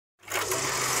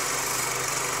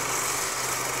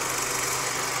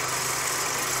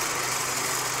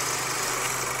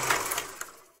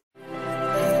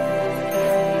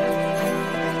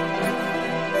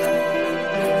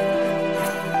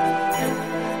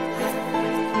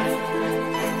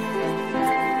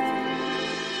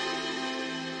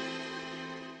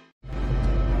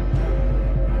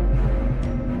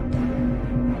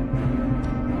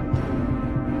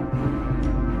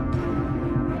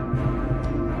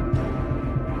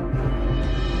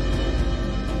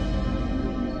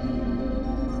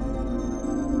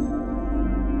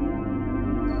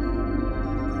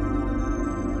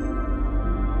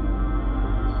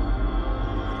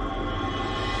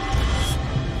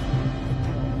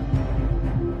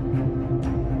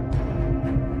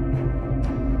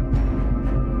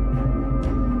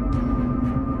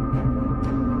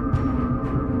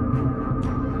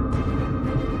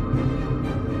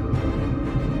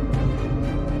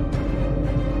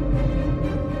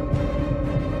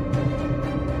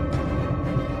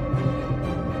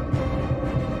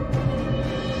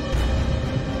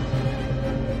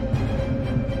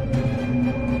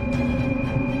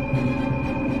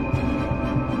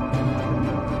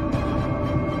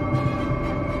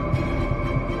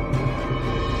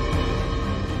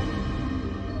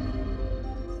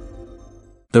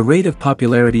The rate of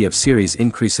popularity of series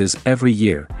increases every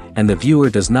year, and the viewer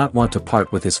does not want to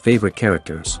part with his favorite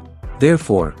characters.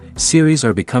 Therefore, series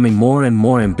are becoming more and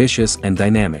more ambitious and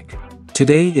dynamic.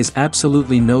 Today is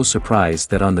absolutely no surprise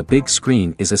that on the big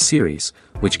screen is a series,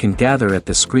 which can gather at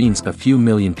the screens a few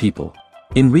million people.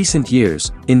 In recent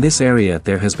years, in this area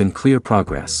there has been clear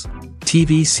progress.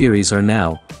 TV series are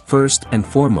now, first and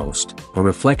foremost, a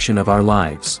reflection of our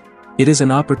lives. It is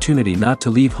an opportunity not to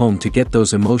leave home to get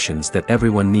those emotions that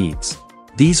everyone needs.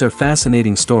 These are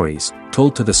fascinating stories,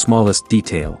 told to the smallest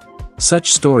detail.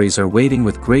 Such stories are waiting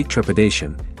with great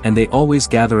trepidation, and they always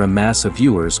gather a mass of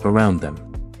viewers around them.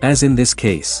 As in this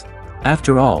case.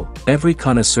 After all, every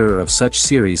connoisseur of such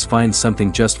series finds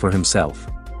something just for himself.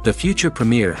 The future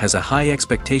premiere has a high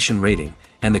expectation rating,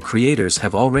 and the creators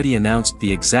have already announced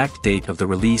the exact date of the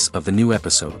release of the new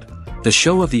episode. The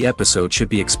show of the episode should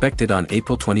be expected on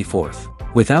April 24th.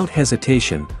 Without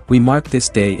hesitation, we mark this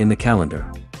day in the calendar.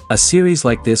 A series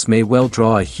like this may well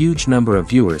draw a huge number of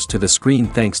viewers to the screen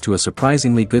thanks to a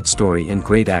surprisingly good story and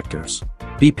great actors.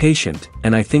 Be patient,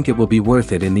 and I think it will be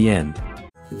worth it in the end.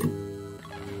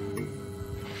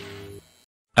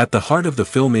 At the heart of the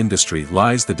film industry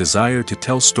lies the desire to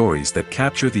tell stories that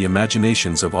capture the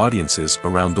imaginations of audiences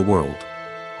around the world.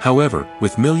 However,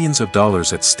 with millions of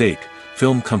dollars at stake,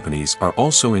 film companies are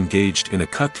also engaged in a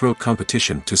cutthroat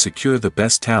competition to secure the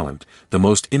best talent, the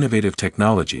most innovative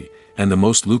technology, and the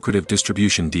most lucrative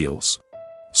distribution deals.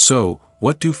 So,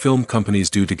 what do film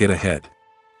companies do to get ahead?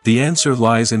 The answer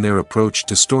lies in their approach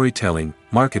to storytelling,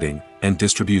 marketing, and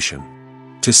distribution.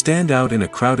 To stand out in a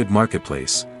crowded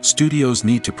marketplace, studios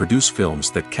need to produce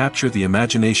films that capture the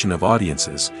imagination of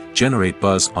audiences, generate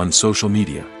buzz on social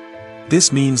media.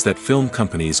 This means that film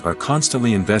companies are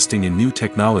constantly investing in new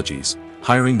technologies,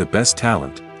 hiring the best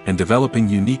talent, and developing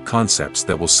unique concepts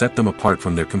that will set them apart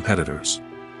from their competitors.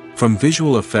 From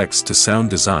visual effects to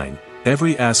sound design,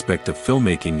 every aspect of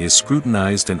filmmaking is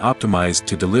scrutinized and optimized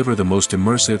to deliver the most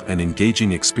immersive and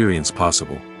engaging experience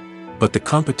possible. But the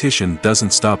competition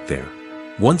doesn't stop there.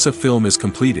 Once a film is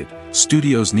completed,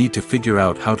 studios need to figure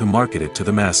out how to market it to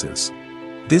the masses.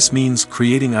 This means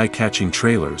creating eye-catching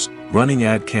trailers, running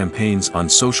ad campaigns on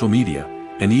social media,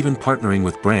 and even partnering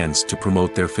with brands to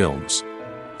promote their films.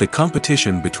 The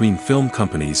competition between film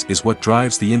companies is what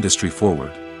drives the industry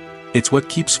forward. It's what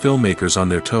keeps filmmakers on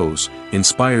their toes,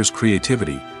 inspires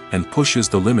creativity, and pushes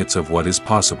the limits of what is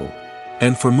possible.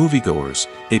 And for moviegoers,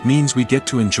 it means we get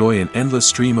to enjoy an endless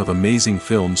stream of amazing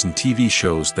films and TV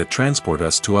shows that transport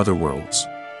us to other worlds.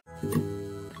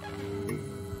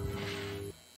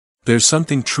 There's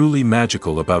something truly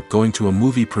magical about going to a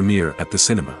movie premiere at the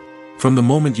cinema. From the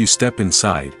moment you step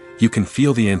inside, you can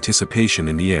feel the anticipation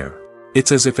in the air.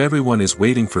 It's as if everyone is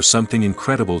waiting for something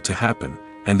incredible to happen,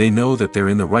 and they know that they're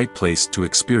in the right place to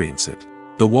experience it.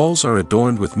 The walls are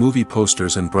adorned with movie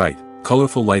posters and bright,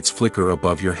 colorful lights flicker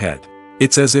above your head.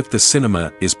 It's as if the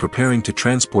cinema is preparing to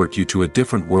transport you to a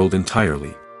different world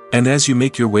entirely. And as you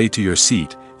make your way to your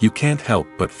seat, you can't help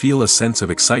but feel a sense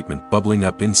of excitement bubbling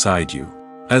up inside you.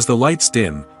 As the lights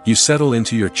dim, you settle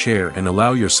into your chair and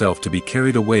allow yourself to be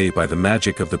carried away by the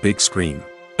magic of the big screen.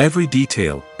 Every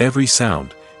detail, every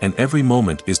sound, and every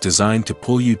moment is designed to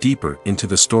pull you deeper into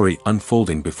the story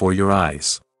unfolding before your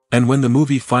eyes. And when the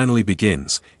movie finally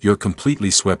begins, you're completely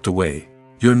swept away.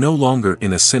 You're no longer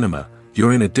in a cinema,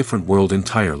 you're in a different world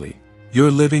entirely.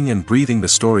 You're living and breathing the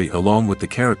story along with the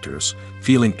characters,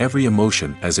 feeling every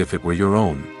emotion as if it were your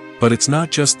own. But it's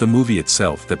not just the movie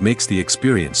itself that makes the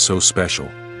experience so special.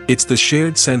 It's the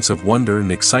shared sense of wonder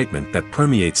and excitement that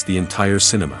permeates the entire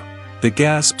cinema. The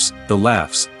gasps, the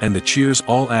laughs, and the cheers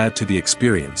all add to the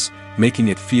experience, making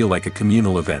it feel like a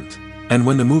communal event. And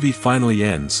when the movie finally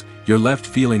ends, you're left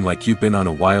feeling like you've been on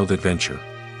a wild adventure.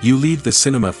 You leave the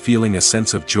cinema feeling a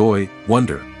sense of joy,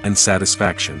 wonder, and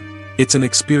satisfaction. It's an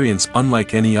experience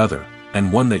unlike any other,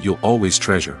 and one that you'll always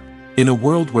treasure. In a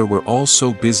world where we're all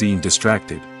so busy and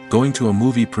distracted, going to a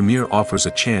movie premiere offers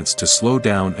a chance to slow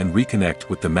down and reconnect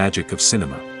with the magic of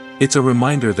cinema. It's a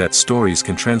reminder that stories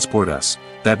can transport us,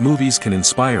 that movies can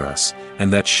inspire us,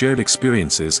 and that shared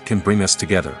experiences can bring us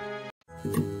together.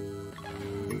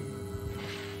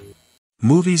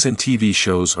 Movies and TV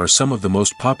shows are some of the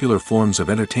most popular forms of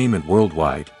entertainment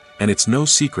worldwide, and it's no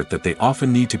secret that they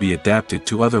often need to be adapted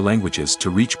to other languages to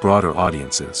reach broader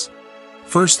audiences.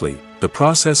 Firstly, the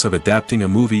process of adapting a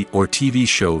movie or TV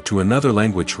show to another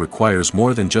language requires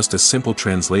more than just a simple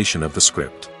translation of the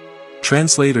script.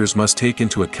 Translators must take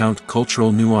into account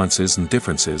cultural nuances and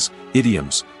differences,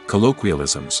 idioms,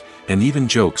 colloquialisms, and even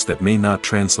jokes that may not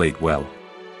translate well.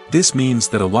 This means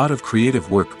that a lot of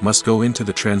creative work must go into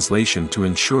the translation to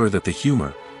ensure that the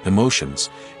humor, emotions,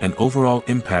 and overall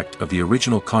impact of the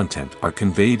original content are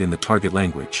conveyed in the target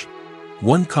language.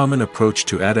 One common approach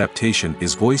to adaptation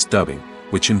is voice dubbing,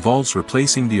 which involves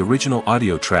replacing the original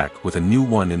audio track with a new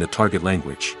one in the target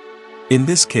language. In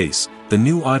this case, the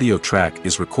new audio track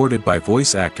is recorded by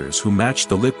voice actors who match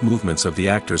the lip movements of the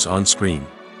actors on screen.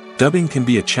 Dubbing can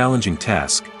be a challenging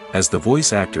task, as the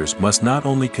voice actors must not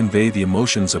only convey the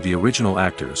emotions of the original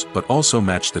actors but also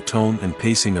match the tone and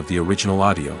pacing of the original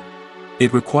audio.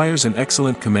 It requires an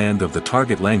excellent command of the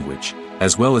target language,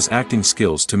 as well as acting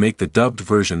skills to make the dubbed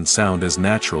version sound as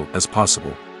natural as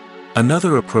possible.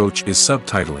 Another approach is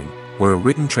subtitling, where a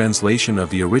written translation of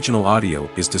the original audio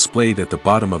is displayed at the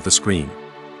bottom of the screen.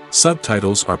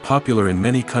 Subtitles are popular in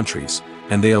many countries,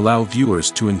 and they allow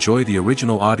viewers to enjoy the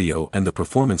original audio and the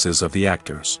performances of the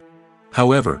actors.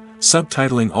 However,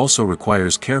 subtitling also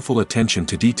requires careful attention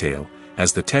to detail,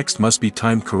 as the text must be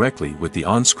timed correctly with the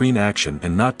on-screen action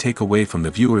and not take away from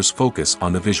the viewer's focus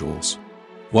on the visuals.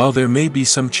 While there may be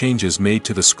some changes made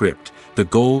to the script, the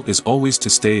goal is always to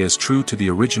stay as true to the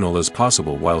original as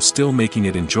possible while still making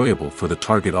it enjoyable for the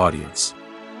target audience.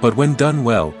 But when done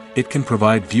well, it can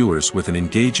provide viewers with an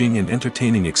engaging and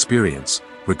entertaining experience,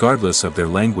 regardless of their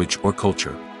language or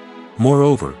culture.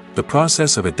 Moreover, the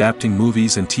process of adapting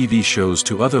movies and TV shows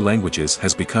to other languages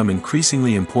has become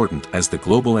increasingly important as the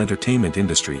global entertainment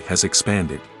industry has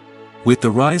expanded. With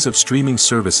the rise of streaming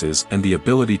services and the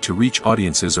ability to reach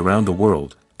audiences around the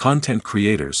world, content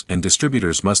creators and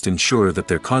distributors must ensure that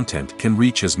their content can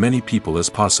reach as many people as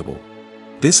possible.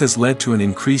 This has led to an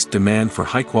increased demand for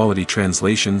high-quality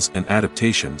translations and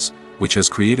adaptations, which has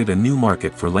created a new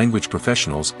market for language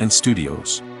professionals and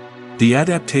studios. The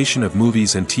adaptation of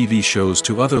movies and TV shows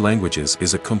to other languages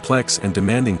is a complex and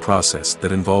demanding process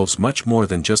that involves much more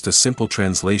than just a simple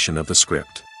translation of the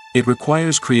script. It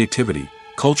requires creativity,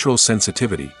 cultural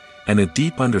sensitivity, and a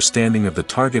deep understanding of the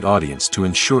target audience to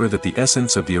ensure that the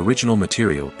essence of the original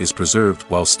material is preserved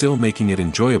while still making it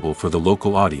enjoyable for the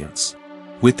local audience.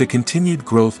 With the continued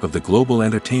growth of the global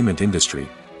entertainment industry,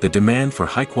 the demand for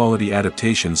high-quality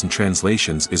adaptations and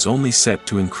translations is only set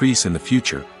to increase in the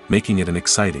future, making it an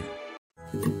exciting.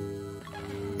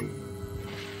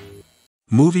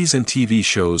 Movies and TV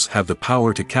shows have the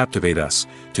power to captivate us,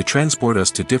 to transport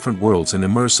us to different worlds and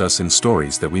immerse us in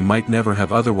stories that we might never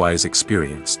have otherwise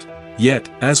experienced. Yet,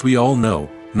 as we all know,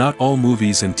 not all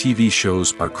movies and TV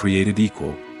shows are created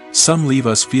equal. Some leave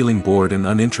us feeling bored and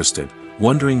uninterested,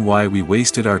 wondering why we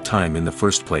wasted our time in the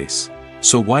first place.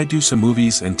 So why do some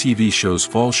movies and TV shows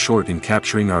fall short in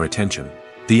capturing our attention?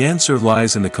 The answer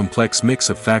lies in the complex mix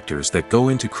of factors that go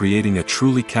into creating a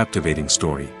truly captivating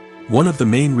story. One of the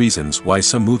main reasons why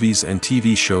some movies and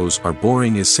TV shows are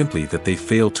boring is simply that they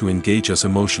fail to engage us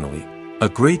emotionally. A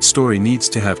great story needs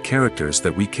to have characters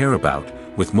that we care about,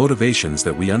 with motivations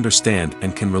that we understand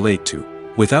and can relate to.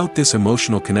 Without this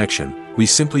emotional connection, we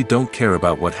simply don't care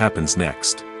about what happens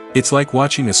next. It's like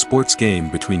watching a sports game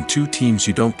between two teams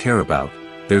you don't care about.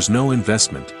 There's no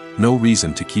investment, no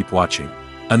reason to keep watching.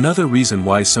 Another reason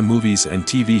why some movies and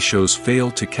TV shows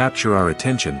fail to capture our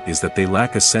attention is that they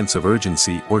lack a sense of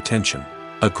urgency or tension.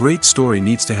 A great story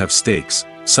needs to have stakes,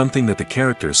 something that the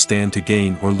characters stand to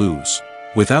gain or lose.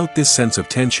 Without this sense of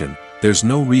tension, there's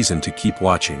no reason to keep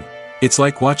watching. It's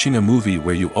like watching a movie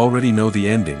where you already know the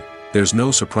ending. There's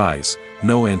no surprise,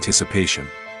 no anticipation.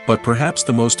 But perhaps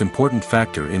the most important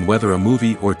factor in whether a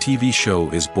movie or TV show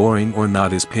is boring or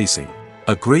not is pacing.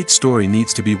 A great story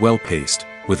needs to be well-paced,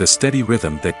 with a steady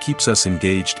rhythm that keeps us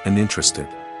engaged and interested.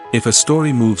 If a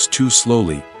story moves too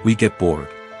slowly, we get bored.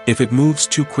 If it moves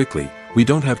too quickly, we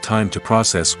don't have time to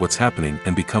process what's happening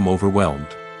and become overwhelmed.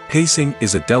 Pacing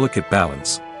is a delicate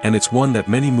balance, and it's one that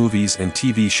many movies and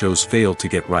TV shows fail to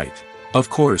get right. Of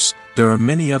course, there are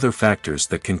many other factors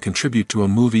that can contribute to a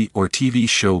movie or TV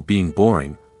show being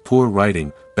boring: poor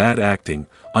writing, bad acting,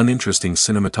 uninteresting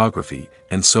cinematography,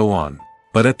 and so on.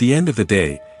 But at the end of the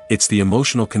day, it's the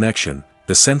emotional connection,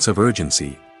 the sense of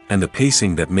urgency, and the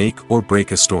pacing that make or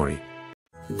break a story.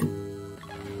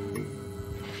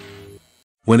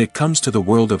 When it comes to the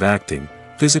world of acting,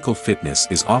 physical fitness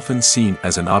is often seen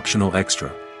as an optional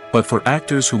extra. But for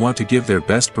actors who want to give their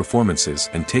best performances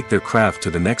and take their craft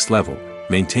to the next level,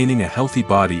 maintaining a healthy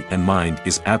body and mind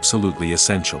is absolutely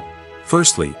essential.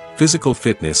 Firstly, physical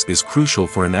fitness is crucial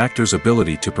for an actor's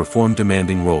ability to perform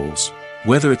demanding roles.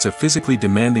 Whether it's a physically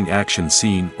demanding action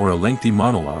scene or a lengthy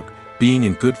monologue, being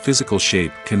in good physical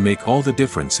shape can make all the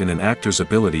difference in an actor's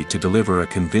ability to deliver a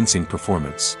convincing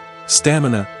performance.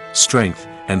 Stamina, strength,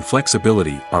 and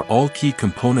flexibility are all key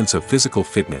components of physical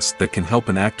fitness that can help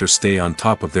an actor stay on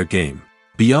top of their game.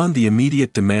 Beyond the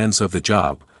immediate demands of the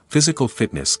job, physical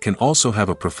fitness can also have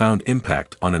a profound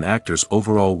impact on an actor's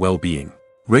overall well-being.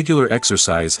 Regular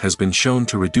exercise has been shown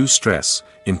to reduce stress,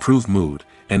 improve mood,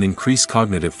 and increase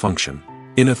cognitive function.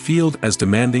 In a field as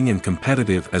demanding and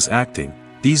competitive as acting,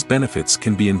 these benefits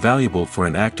can be invaluable for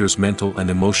an actor's mental and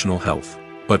emotional health.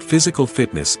 But physical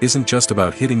fitness isn't just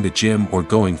about hitting the gym or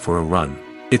going for a run.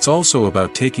 It's also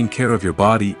about taking care of your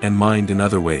body and mind in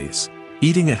other ways.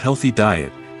 Eating a healthy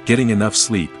diet, getting enough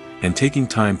sleep, and taking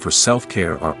time for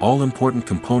self-care are all important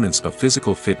components of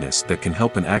physical fitness that can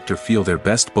help an actor feel their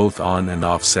best both on and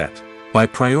off set. By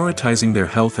prioritizing their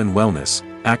health and wellness,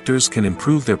 actors can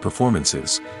improve their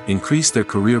performances, increase their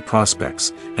career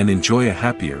prospects, and enjoy a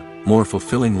happier, more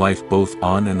fulfilling life both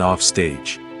on and off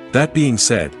stage. That being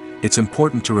said, it's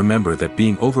important to remember that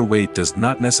being overweight does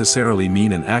not necessarily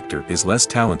mean an actor is less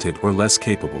talented or less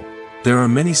capable. There are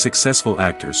many successful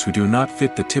actors who do not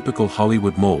fit the typical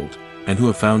Hollywood mold, and who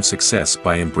have found success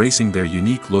by embracing their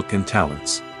unique look and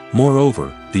talents.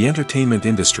 Moreover, the entertainment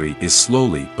industry is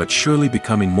slowly but surely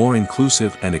becoming more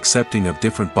inclusive and accepting of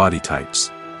different body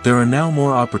types. There are now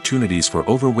more opportunities for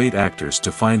overweight actors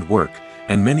to find work,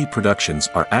 and many productions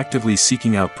are actively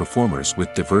seeking out performers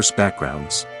with diverse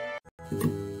backgrounds.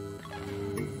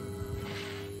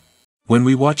 When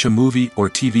we watch a movie or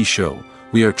TV show,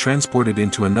 we are transported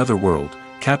into another world,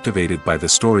 captivated by the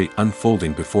story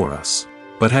unfolding before us.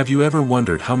 But have you ever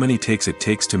wondered how many takes it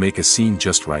takes to make a scene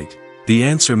just right? The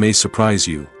answer may surprise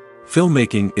you.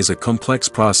 Filmmaking is a complex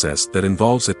process that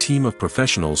involves a team of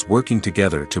professionals working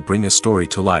together to bring a story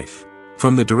to life.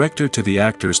 From the director to the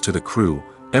actors to the crew,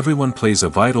 everyone plays a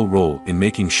vital role in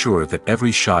making sure that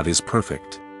every shot is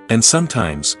perfect. And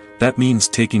sometimes, that means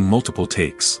taking multiple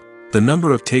takes. The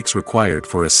number of takes required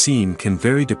for a scene can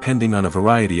vary depending on a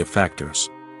variety of factors.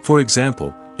 For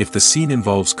example, if the scene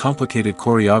involves complicated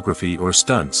choreography or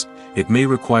stunts, it may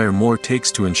require more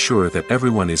takes to ensure that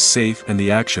everyone is safe and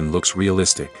the action looks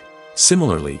realistic.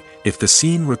 Similarly, if the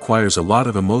scene requires a lot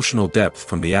of emotional depth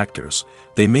from the actors,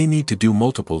 they may need to do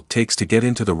multiple takes to get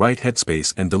into the right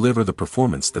headspace and deliver the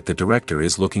performance that the director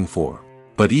is looking for.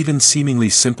 But even seemingly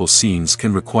simple scenes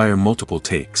can require multiple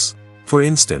takes. For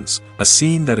instance, a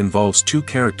scene that involves two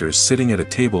characters sitting at a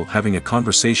table having a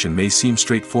conversation may seem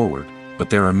straightforward, but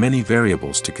there are many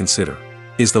variables to consider.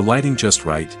 Is the lighting just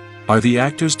right? Are the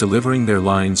actors delivering their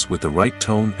lines with the right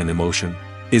tone and emotion?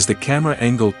 Is the camera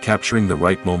angle capturing the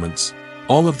right moments?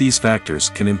 All of these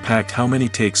factors can impact how many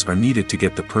takes are needed to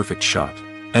get the perfect shot.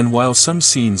 And while some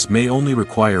scenes may only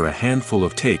require a handful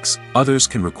of takes, others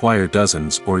can require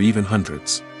dozens or even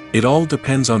hundreds. It all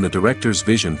depends on the director's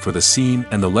vision for the scene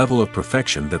and the level of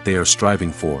perfection that they are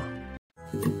striving for.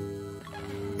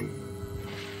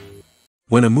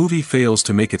 When a movie fails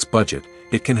to make its budget,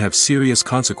 it can have serious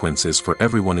consequences for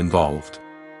everyone involved.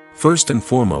 First and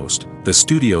foremost, the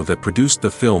studio that produced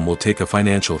the film will take a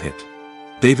financial hit.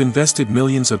 They've invested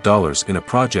millions of dollars in a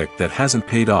project that hasn't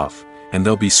paid off, and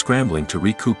they'll be scrambling to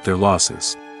recoup their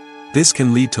losses. This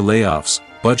can lead to layoffs,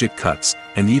 budget cuts,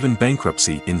 and even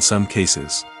bankruptcy in some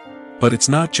cases. But it's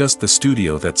not just the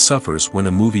studio that suffers when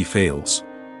a movie fails.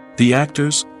 The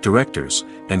actors, directors,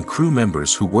 and crew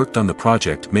members who worked on the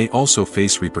project may also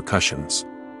face repercussions.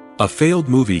 A failed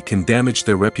movie can damage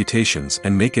their reputations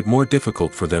and make it more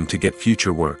difficult for them to get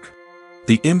future work.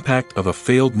 The impact of a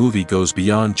failed movie goes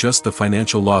beyond just the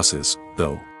financial losses,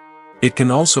 though. It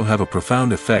can also have a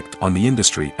profound effect on the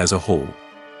industry as a whole.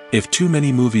 If too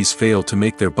many movies fail to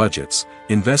make their budgets,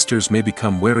 investors may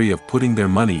become wary of putting their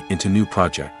money into new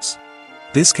projects.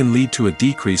 This can lead to a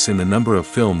decrease in the number of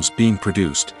films being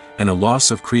produced, and a loss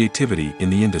of creativity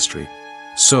in the industry.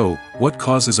 So, what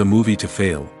causes a movie to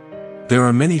fail? There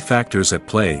are many factors at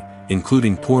play,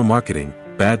 including poor marketing,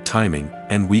 bad timing,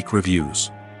 and weak reviews.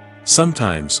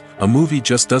 Sometimes, a movie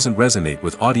just doesn't resonate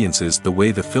with audiences the way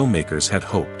the filmmakers had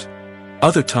hoped.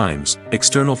 Other times,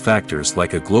 external factors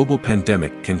like a global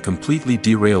pandemic can completely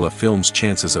derail a film's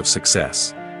chances of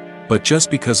success. But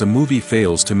just because a movie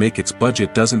fails to make its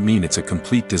budget doesn't mean it's a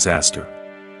complete disaster.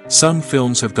 Some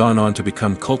films have gone on to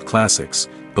become cult classics,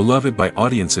 beloved by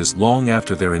audiences long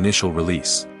after their initial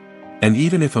release. And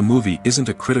even if a movie isn't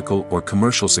a critical or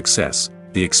commercial success,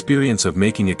 the experience of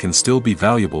making it can still be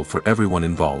valuable for everyone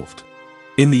involved.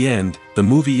 In the end, the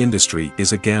movie industry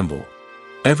is a gamble.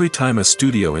 Every time a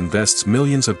studio invests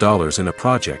millions of dollars in a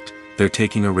project, they're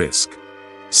taking a risk.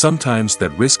 Sometimes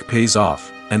that risk pays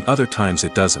off, and other times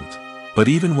it doesn't. But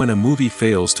even when a movie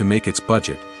fails to make its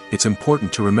budget, it's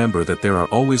important to remember that there are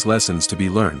always lessons to be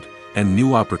learned, and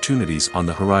new opportunities on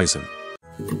the horizon.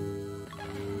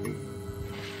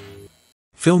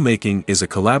 Filmmaking is a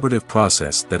collaborative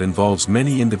process that involves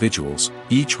many individuals,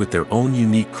 each with their own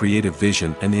unique creative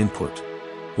vision and input.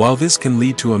 While this can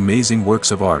lead to amazing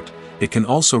works of art, it can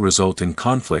also result in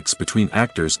conflicts between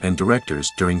actors and directors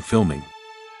during filming.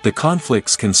 The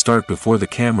conflicts can start before the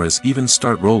cameras even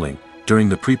start rolling, during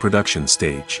the pre-production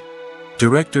stage.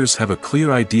 Directors have a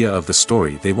clear idea of the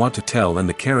story they want to tell and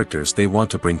the characters they want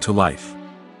to bring to life.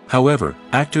 However,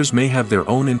 actors may have their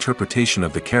own interpretation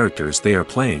of the characters they are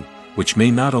playing, which may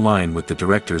not align with the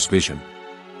director's vision.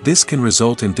 This can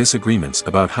result in disagreements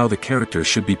about how the characters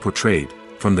should be portrayed,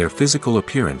 from their physical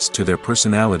appearance to their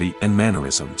personality and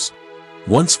mannerisms.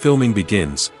 Once filming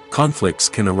begins, conflicts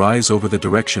can arise over the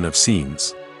direction of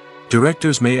scenes.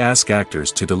 Directors may ask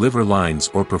actors to deliver lines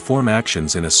or perform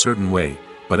actions in a certain way,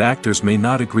 but actors may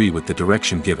not agree with the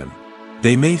direction given.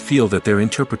 They may feel that their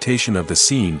interpretation of the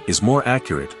scene is more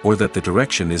accurate or that the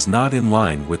direction is not in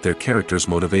line with their character's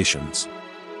motivations.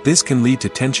 This can lead to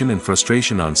tension and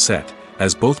frustration on set,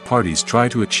 as both parties try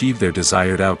to achieve their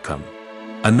desired outcome.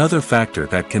 Another factor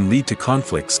that can lead to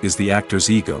conflicts is the actor's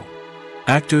ego.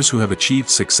 Actors who have achieved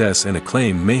success and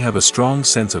acclaim may have a strong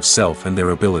sense of self and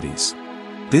their abilities.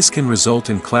 This can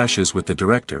result in clashes with the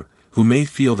director, who may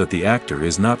feel that the actor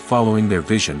is not following their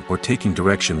vision or taking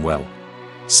direction well.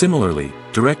 Similarly,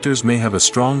 directors may have a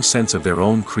strong sense of their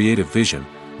own creative vision,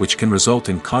 which can result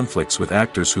in conflicts with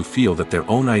actors who feel that their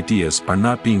own ideas are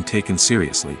not being taken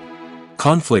seriously.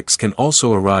 Conflicts can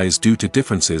also arise due to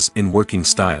differences in working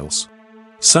styles.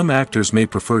 Some actors may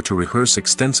prefer to rehearse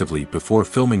extensively before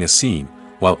filming a scene,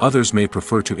 while others may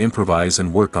prefer to improvise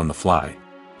and work on the fly.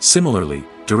 Similarly,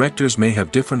 directors may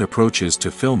have different approaches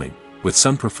to filming, with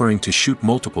some preferring to shoot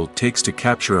multiple takes to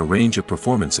capture a range of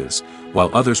performances, while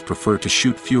others prefer to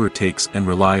shoot fewer takes and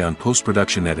rely on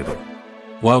post-production editing.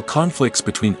 While conflicts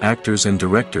between actors and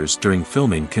directors during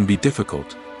filming can be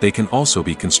difficult, they can also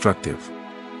be constructive.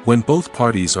 When both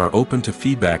parties are open to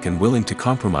feedback and willing to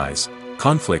compromise,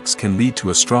 conflicts can lead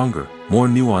to a stronger, more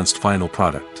nuanced final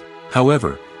product.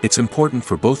 However, it's important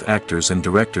for both actors and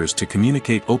directors to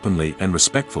communicate openly and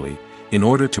respectfully, in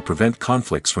order to prevent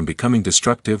conflicts from becoming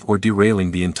destructive or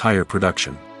derailing the entire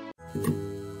production.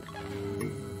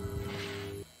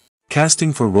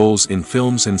 Casting for roles in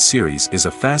films and series is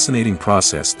a fascinating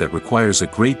process that requires a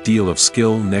great deal of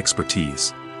skill and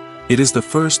expertise. It is the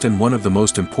first and one of the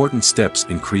most important steps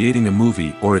in creating a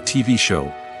movie or a TV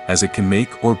show, as it can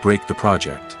make or break the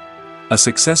project. A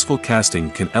successful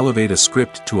casting can elevate a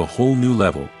script to a whole new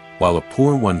level, while a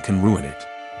poor one can ruin it.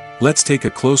 Let's take a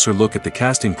closer look at the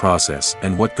casting process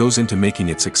and what goes into making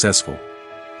it successful.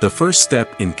 The first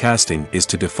step in casting is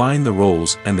to define the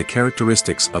roles and the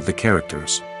characteristics of the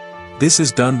characters. This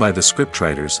is done by the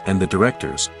scriptwriters and the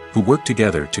directors, who work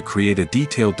together to create a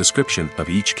detailed description of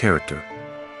each character.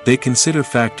 They consider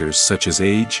factors such as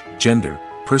age, gender,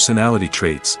 personality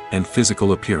traits, and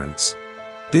physical appearance.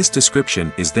 This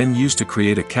description is then used to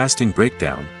create a casting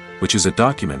breakdown, which is a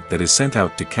document that is sent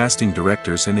out to casting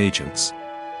directors and agents.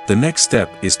 The next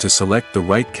step is to select the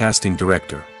right casting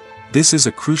director. This is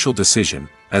a crucial decision,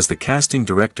 as the casting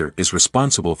director is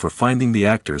responsible for finding the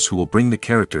actors who will bring the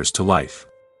characters to life.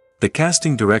 The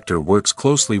casting director works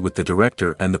closely with the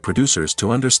director and the producers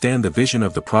to understand the vision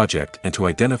of the project and to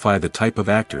identify the type of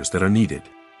actors that are needed.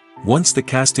 Once the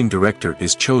casting director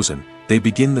is chosen, they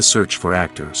begin the search for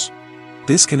actors.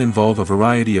 This can involve a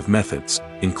variety of methods,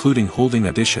 including holding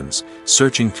auditions,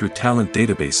 searching through talent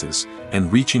databases,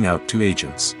 and reaching out to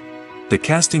agents. The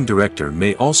casting director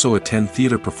may also attend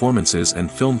theater performances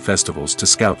and film festivals to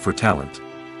scout for talent.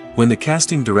 When the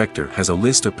casting director has a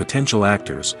list of potential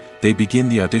actors, they begin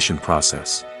the audition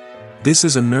process. This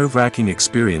is a nerve-wracking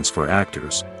experience for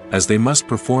actors, as they must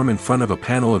perform in front of a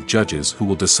panel of judges who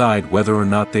will decide whether or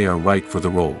not they are right for the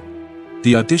role.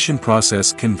 The audition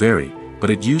process can vary, but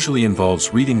it usually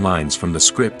involves reading lines from the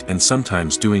script and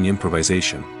sometimes doing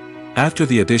improvisation. After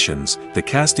the auditions, the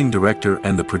casting director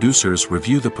and the producers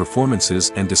review the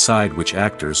performances and decide which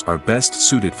actors are best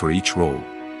suited for each role.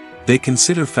 They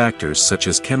consider factors such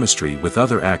as chemistry with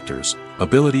other actors,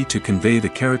 ability to convey the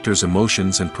character's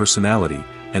emotions and personality,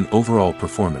 and overall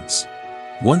performance.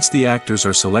 Once the actors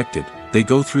are selected, they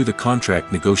go through the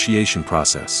contract negotiation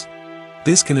process.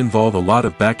 This can involve a lot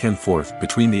of back and forth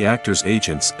between the actors'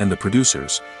 agents and the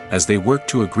producers, as they work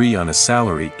to agree on a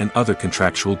salary and other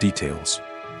contractual details.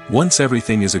 Once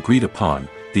everything is agreed upon,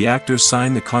 the actors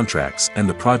sign the contracts and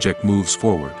the project moves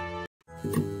forward.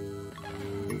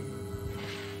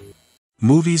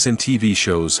 Movies and TV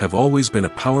shows have always been a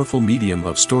powerful medium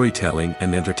of storytelling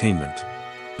and entertainment.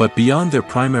 But beyond their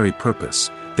primary purpose,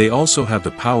 they also have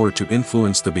the power to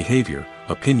influence the behavior,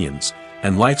 opinions,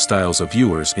 and lifestyles of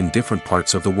viewers in different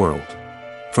parts of the world.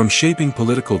 From shaping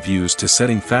political views to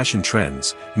setting fashion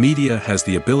trends, media has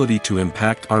the ability to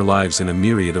impact our lives in a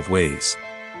myriad of ways.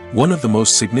 One of the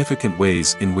most significant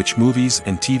ways in which movies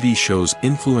and TV shows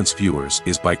influence viewers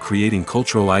is by creating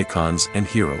cultural icons and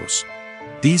heroes.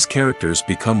 These characters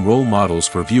become role models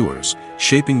for viewers,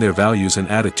 shaping their values and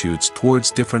attitudes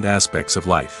towards different aspects of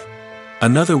life.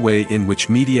 Another way in which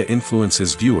media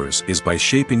influences viewers is by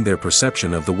shaping their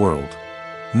perception of the world.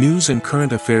 News and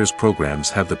current affairs programs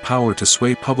have the power to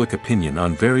sway public opinion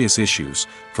on various issues,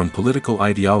 from political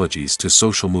ideologies to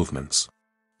social movements.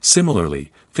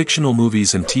 Similarly, fictional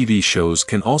movies and TV shows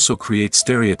can also create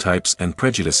stereotypes and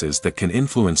prejudices that can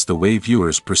influence the way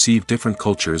viewers perceive different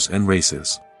cultures and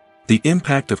races. The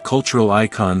impact of cultural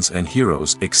icons and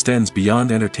heroes extends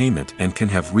beyond entertainment and can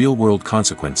have real-world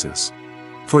consequences.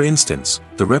 For instance,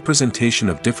 the representation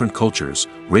of different cultures,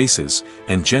 races,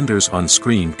 and genders on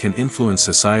screen can influence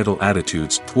societal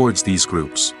attitudes towards these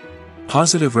groups.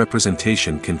 Positive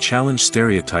representation can challenge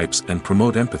stereotypes and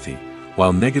promote empathy,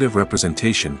 while negative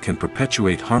representation can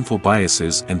perpetuate harmful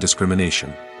biases and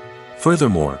discrimination.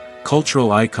 Furthermore,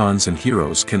 cultural icons and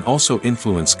heroes can also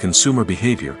influence consumer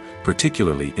behavior,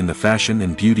 particularly in the fashion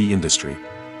and beauty industry.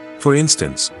 For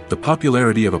instance, the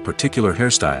popularity of a particular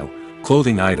hairstyle,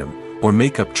 clothing item, or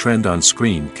makeup trend on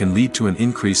screen can lead to an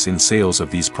increase in sales of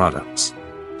these products.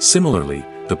 Similarly,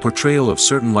 the portrayal of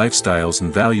certain lifestyles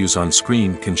and values on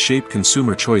screen can shape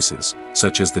consumer choices,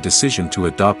 such as the decision to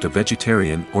adopt a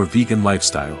vegetarian or vegan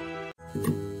lifestyle.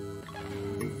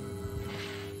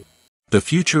 The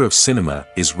future of cinema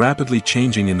is rapidly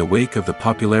changing in the wake of the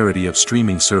popularity of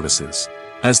streaming services.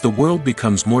 As the world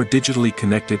becomes more digitally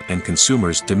connected and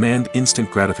consumers demand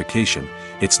instant gratification,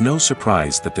 it's no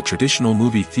surprise that the traditional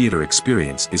movie theater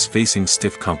experience is facing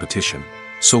stiff competition.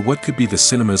 So what could be the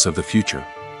cinemas of the future?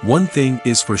 One thing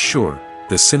is for sure,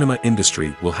 the cinema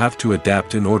industry will have to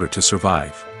adapt in order to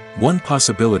survive. One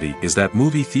possibility is that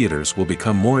movie theaters will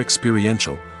become more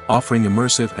experiential, offering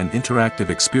immersive and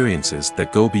interactive experiences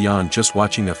that go beyond just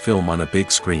watching a film on a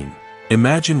big screen.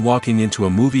 Imagine walking into a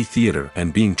movie theater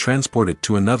and being transported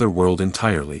to another world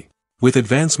entirely. With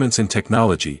advancements in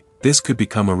technology, this could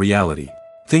become a reality.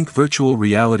 Think virtual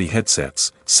reality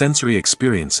headsets, sensory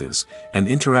experiences, and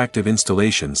interactive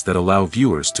installations that allow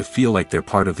viewers to feel like they're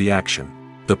part of the action.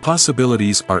 The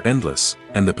possibilities are endless,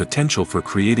 and the potential for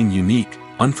creating unique,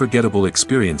 unforgettable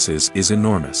experiences is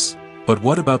enormous. But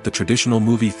what about the traditional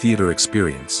movie theater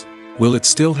experience? Will it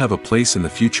still have a place in the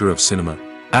future of cinema?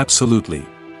 Absolutely.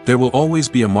 There will always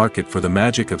be a market for the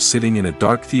magic of sitting in a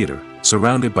dark theater,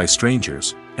 surrounded by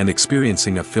strangers, and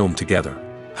experiencing a film together.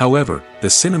 However, the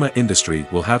cinema industry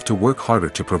will have to work harder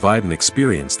to provide an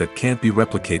experience that can't be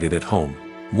replicated at home.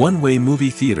 One way movie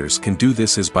theaters can do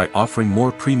this is by offering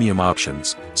more premium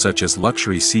options, such as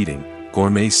luxury seating,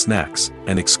 gourmet snacks,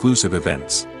 and exclusive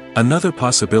events. Another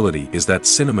possibility is that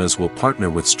cinemas will partner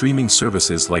with streaming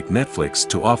services like Netflix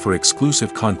to offer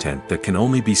exclusive content that can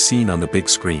only be seen on the big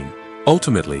screen.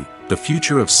 Ultimately, the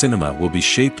future of cinema will be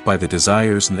shaped by the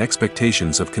desires and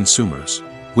expectations of consumers.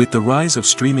 With the rise of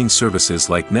streaming services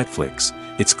like Netflix,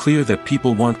 it's clear that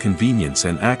people want convenience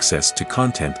and access to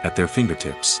content at their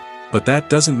fingertips. But that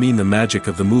doesn't mean the magic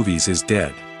of the movies is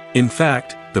dead. In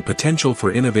fact, the potential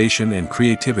for innovation and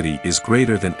creativity is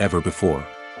greater than ever before.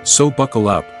 So buckle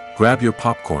up, grab your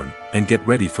popcorn, and get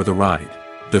ready for the ride.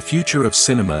 The future of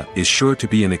cinema is sure to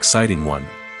be an exciting one.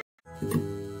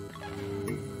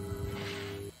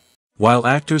 While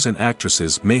actors and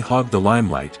actresses may hog the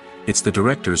limelight, it's the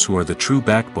directors who are the true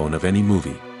backbone of any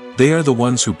movie. They are the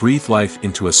ones who breathe life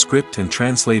into a script and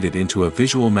translate it into a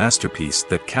visual masterpiece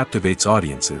that captivates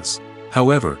audiences.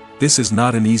 However, this is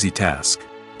not an easy task.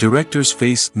 Directors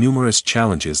face numerous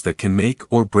challenges that can make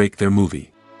or break their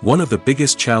movie. One of the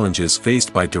biggest challenges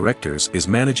faced by directors is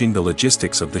managing the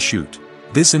logistics of the shoot.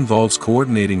 This involves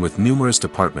coordinating with numerous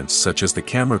departments such as the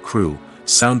camera crew,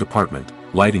 sound department,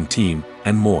 lighting team,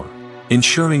 and more.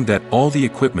 Ensuring that all the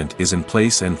equipment is in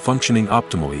place and functioning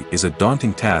optimally is a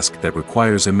daunting task that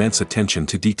requires immense attention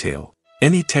to detail.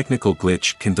 Any technical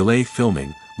glitch can delay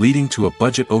filming, leading to a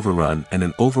budget overrun and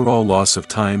an overall loss of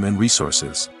time and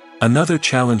resources. Another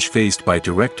challenge faced by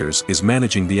directors is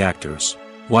managing the actors.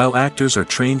 While actors are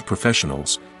trained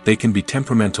professionals, they can be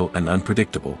temperamental and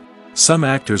unpredictable. Some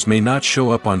actors may not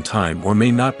show up on time or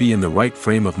may not be in the right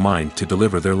frame of mind to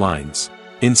deliver their lines.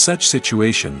 In such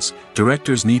situations,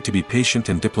 directors need to be patient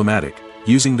and diplomatic,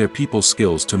 using their people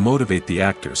skills to motivate the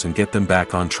actors and get them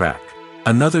back on track.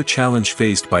 Another challenge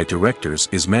faced by directors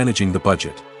is managing the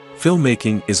budget.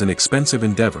 Filmmaking is an expensive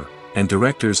endeavor, and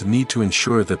directors need to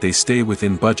ensure that they stay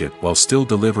within budget while still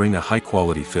delivering a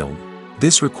high-quality film.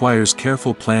 This requires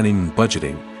careful planning and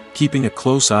budgeting, keeping a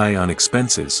close eye on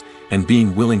expenses, and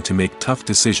being willing to make tough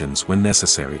decisions when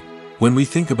necessary. When we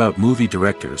think about movie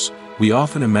directors, we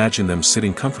often imagine them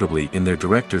sitting comfortably in their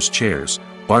director's chairs,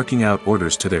 barking out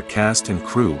orders to their cast and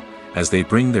crew, as they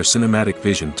bring their cinematic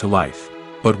vision to life.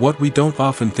 But what we don't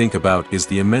often think about is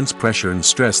the immense pressure and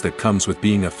stress that comes with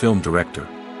being a film director.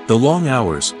 The long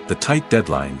hours, the tight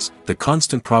deadlines, the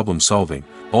constant problem solving,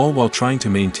 all while trying to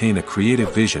maintain a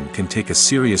creative vision can take a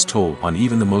serious toll on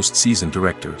even the most seasoned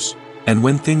directors. And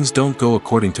when things don't go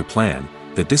according to plan,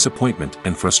 the disappointment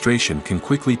and frustration can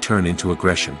quickly turn into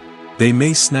aggression. They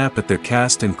may snap at their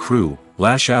cast and crew,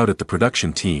 lash out at the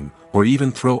production team, or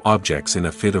even throw objects in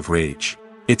a fit of rage.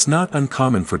 It's not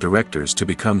uncommon for directors to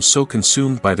become so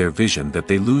consumed by their vision that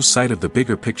they lose sight of the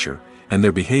bigger picture, and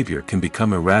their behavior can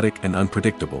become erratic and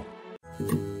unpredictable.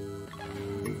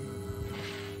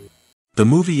 The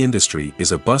movie industry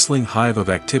is a bustling hive of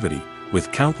activity,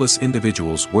 with countless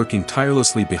individuals working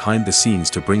tirelessly behind the scenes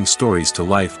to bring stories to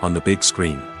life on the big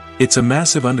screen. It's a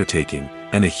massive undertaking,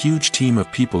 and a huge team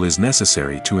of people is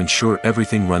necessary to ensure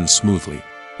everything runs smoothly.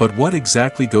 But what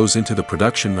exactly goes into the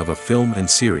production of a film and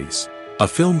series? A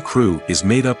film crew is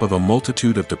made up of a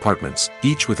multitude of departments,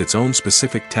 each with its own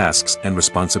specific tasks and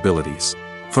responsibilities.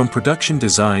 From production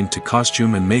design to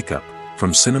costume and makeup,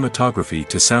 from cinematography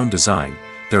to sound design,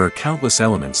 there are countless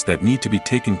elements that need to be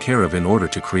taken care of in order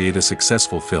to create a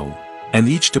successful film. And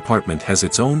each department has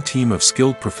its own team of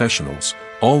skilled professionals,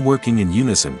 all working in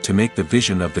unison to make the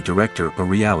vision of the director a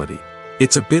reality.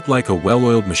 It's a bit like a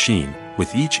well-oiled machine,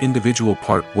 with each individual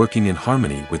part working in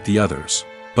harmony with the others.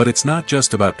 But it's not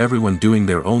just about everyone doing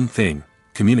their own thing.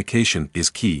 Communication is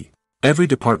key. Every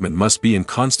department must be in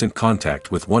constant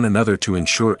contact with one another to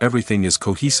ensure everything is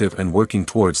cohesive and working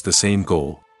towards the same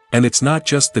goal. And it's not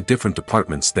just the different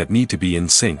departments that need to be in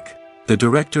sync. The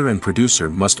director and producer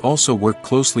must also work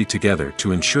closely together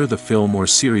to ensure the film or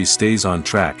series stays on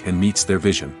track and meets their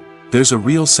vision. There's a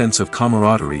real sense of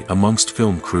camaraderie amongst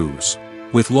film crews.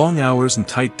 With long hours and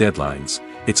tight deadlines,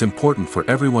 it's important for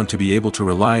everyone to be able to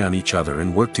rely on each other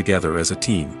and work together as a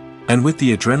team. And with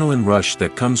the adrenaline rush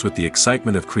that comes with the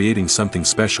excitement of creating something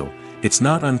special, it's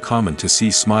not uncommon to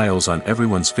see smiles on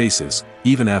everyone's faces,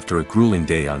 even after a grueling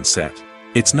day on set.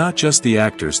 It's not just the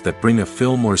actors that bring a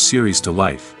film or series to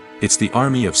life, it's the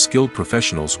army of skilled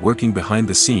professionals working behind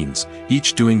the scenes,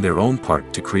 each doing their own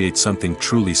part to create something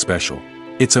truly special.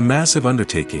 It's a massive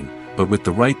undertaking, but with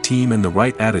the right team and the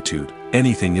right attitude,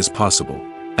 anything is possible.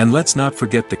 And let's not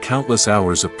forget the countless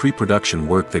hours of pre-production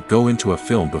work that go into a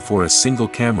film before a single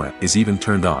camera is even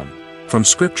turned on. From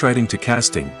scriptwriting to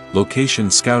casting,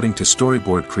 location scouting to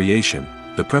storyboard creation,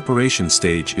 the preparation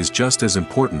stage is just as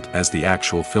important as the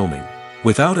actual filming.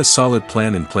 Without a solid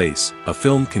plan in place, a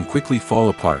film can quickly fall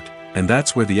apart, and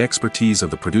that's where the expertise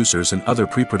of the producers and other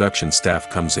pre-production staff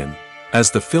comes in. As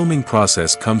the filming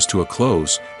process comes to a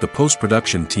close, the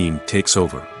post-production team takes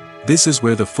over. This is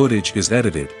where the footage is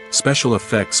edited, special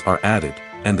effects are added,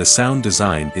 and the sound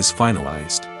design is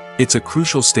finalized. It's a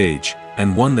crucial stage,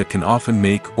 and one that can often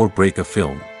make or break a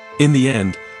film. In the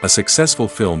end, a successful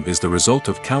film is the result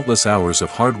of countless hours of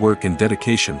hard work and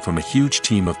dedication from a huge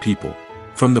team of people.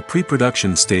 From the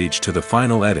pre-production stage to the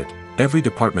final edit, every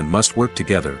department must work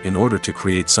together in order to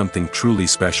create something truly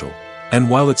special. And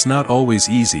while it's not always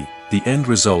easy, the end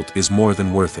result is more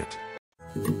than worth it.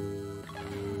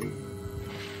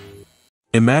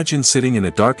 Imagine sitting in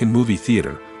a darkened movie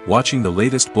theater, watching the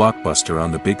latest blockbuster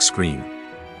on the big screen.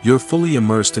 You're fully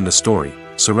immersed in the story,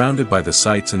 surrounded by the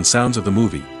sights and sounds of the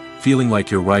movie, feeling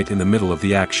like you're right in the middle of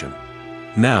the action.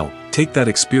 Now, take that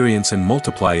experience and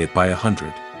multiply it by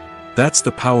 100. That's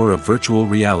the power of virtual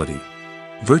reality.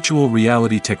 Virtual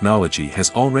reality technology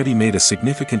has already made a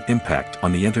significant impact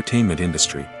on the entertainment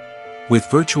industry.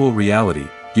 With virtual reality,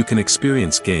 you can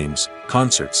experience games,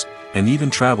 concerts, and even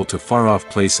travel to far-off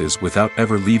places without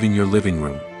ever leaving your living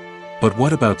room. But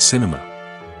what about cinema?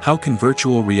 How can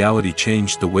virtual reality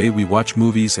change the way we watch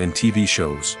movies and TV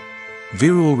shows?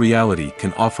 Virtual reality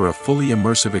can offer a fully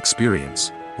immersive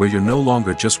experience, where you're no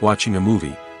longer just watching a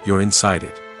movie, you're inside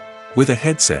it. With a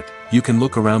headset, you can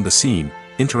look around the scene,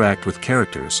 interact with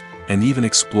characters, and even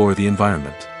explore the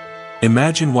environment.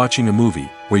 Imagine watching a movie,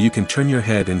 where you can turn your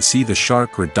head and see the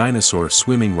shark or dinosaur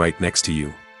swimming right next to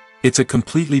you. It's a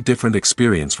completely different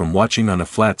experience from watching on a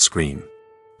flat screen.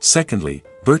 Secondly,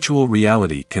 virtual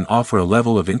reality can offer a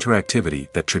level of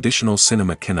interactivity that traditional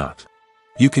cinema cannot.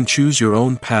 You can choose your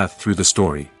own path through the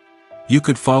story. You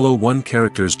could follow one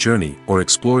character's journey or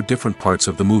explore different parts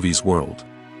of the movie's world.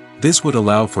 This would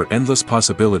allow for endless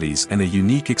possibilities and a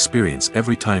unique experience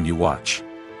every time you watch.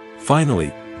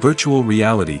 Finally, virtual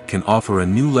reality can offer a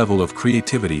new level of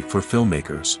creativity for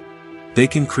filmmakers. They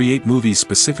can create movies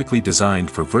specifically designed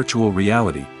for virtual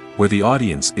reality, where the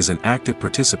audience is an active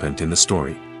participant in the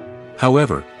story.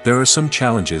 However, there are some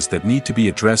challenges that need to be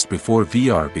addressed before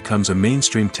VR becomes a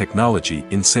mainstream technology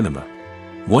in cinema.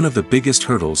 One of the biggest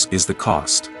hurdles is the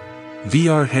cost.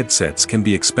 VR headsets can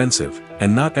be expensive,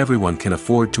 and not everyone can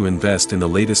afford to invest in the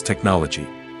latest technology.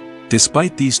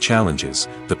 Despite these challenges,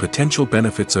 the potential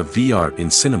benefits of VR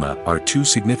in cinema are too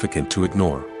significant to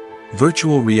ignore.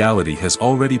 Virtual reality has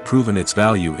already proven its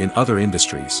value in other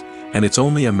industries, and it's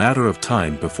only a matter of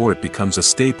time before it becomes a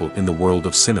staple in the world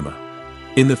of cinema.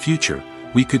 In the future,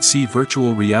 we could see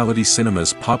virtual reality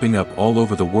cinemas popping up all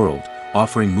over the world,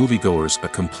 offering moviegoers a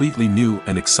completely new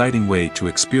and exciting way to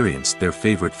experience their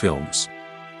favorite films.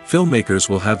 Filmmakers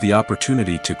will have the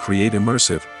opportunity to create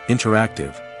immersive,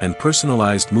 interactive, and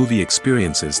personalized movie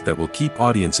experiences that will keep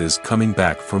audiences coming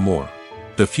back for more.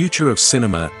 The future of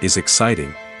cinema is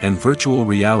exciting, and virtual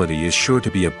reality is sure to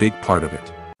be a big part of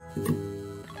it.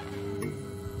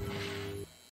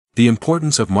 The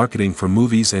importance of marketing for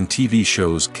movies and TV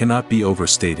shows cannot be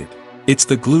overstated. It's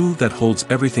the glue that holds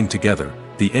everything together,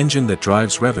 the engine that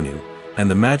drives revenue, and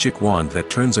the magic wand that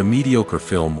turns a mediocre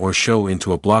film or show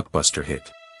into a blockbuster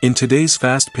hit. In today's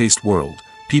fast-paced world,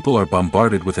 people are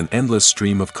bombarded with an endless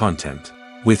stream of content.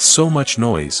 With so much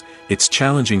noise, it's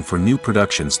challenging for new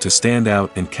productions to stand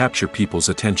out and capture people's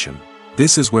attention.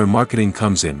 This is where marketing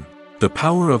comes in. The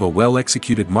power of a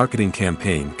well-executed marketing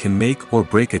campaign can make or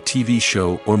break a TV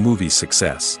show or movie's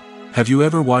success. Have you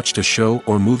ever watched a show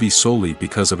or movie solely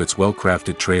because of its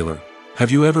well-crafted trailer?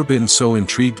 Have you ever been so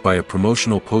intrigued by a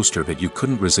promotional poster that you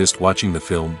couldn't resist watching the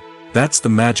film? That's the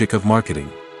magic of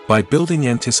marketing. By building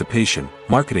anticipation,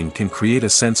 marketing can create a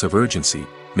sense of urgency,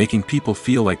 making people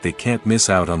feel like they can't miss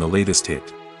out on the latest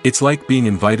hit. It's like being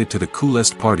invited to the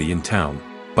coolest party in town.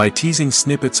 By teasing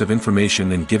snippets of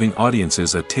information and giving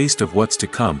audiences a taste of what's to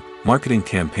come, marketing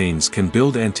campaigns can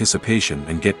build anticipation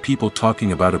and get people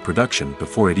talking about a production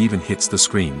before it even hits the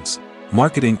screens.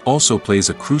 Marketing also plays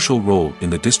a crucial role in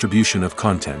the distribution of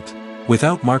content.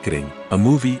 Without marketing, a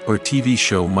movie or TV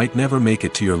show might never make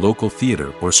it to your local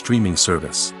theater or streaming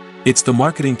service. It's the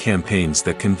marketing campaigns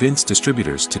that convince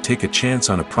distributors to take a chance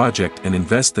on a project and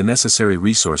invest the necessary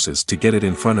resources to get it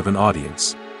in front of an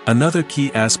audience. Another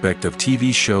key aspect of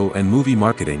TV show and movie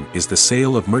marketing is the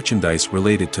sale of merchandise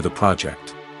related to the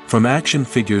project. From action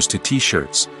figures to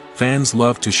t-shirts, fans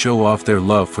love to show off their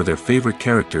love for their favorite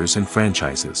characters and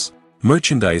franchises.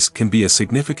 Merchandise can be a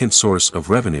significant source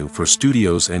of revenue for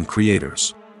studios and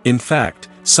creators. In fact,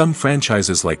 some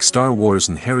franchises like Star Wars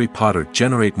and Harry Potter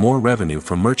generate more revenue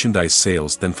from merchandise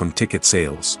sales than from ticket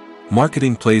sales.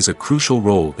 Marketing plays a crucial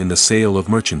role in the sale of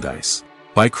merchandise.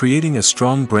 By creating a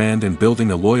strong brand and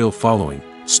building a loyal following,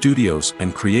 studios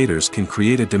and creators can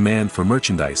create a demand for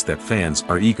merchandise that fans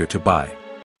are eager to buy.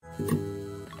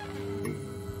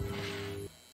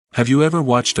 Have you ever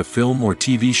watched a film or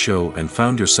TV show and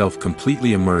found yourself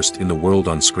completely immersed in the world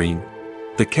on screen?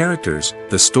 The characters,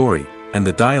 the story, and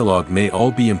the dialogue may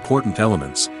all be important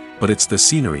elements, but it's the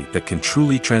scenery that can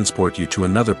truly transport you to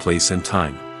another place and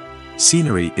time.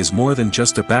 Scenery is more than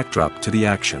just a backdrop to the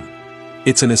action.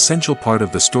 It's an essential part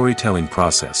of the storytelling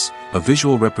process, a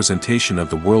visual representation of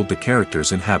the world the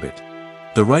characters inhabit.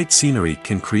 The right scenery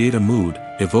can create a mood,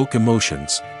 evoke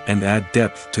emotions, and add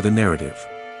depth to the narrative.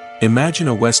 Imagine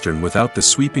a western without the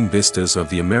sweeping vistas of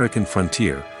the American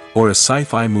frontier, or a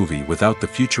sci-fi movie without the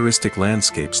futuristic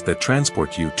landscapes that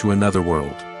transport you to another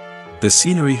world. The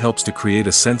scenery helps to create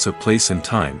a sense of place and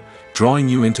time, drawing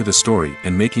you into the story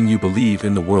and making you believe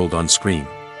in the world on screen.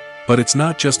 But it's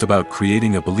not just about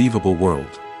creating a believable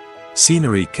world.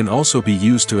 Scenery can also be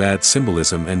used to add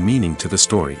symbolism and meaning to the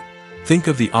story. Think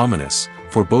of the ominous,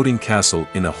 foreboding castle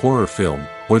in a horror film,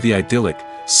 or the idyllic,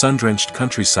 sun-drenched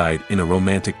countryside in a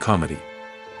romantic comedy.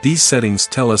 These settings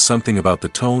tell us something about the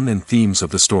tone and themes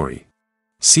of the story.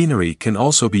 Scenery can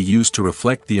also be used to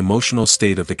reflect the emotional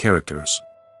state of the characters.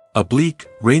 A bleak,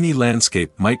 rainy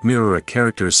landscape might mirror a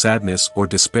character's sadness or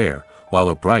despair, while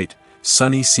a bright,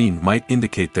 sunny scene might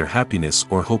indicate their happiness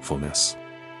or hopefulness.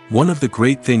 One of the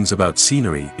great things about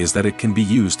scenery is that it can be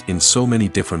used in so many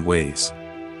different ways.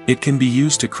 It can be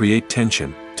used to create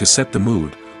tension, to set the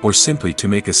mood, or simply to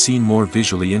make a scene more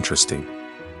visually interesting.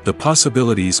 The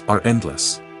possibilities are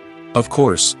endless. Of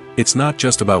course, it's not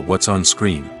just about what's on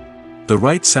screen. The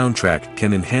right soundtrack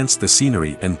can enhance the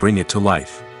scenery and bring it to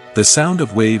life. The sound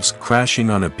of waves crashing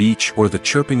on a beach or the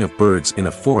chirping of birds in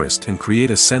a forest can create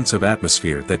a sense of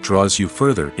atmosphere that draws you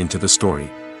further into the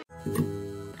story.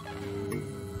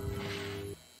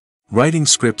 Writing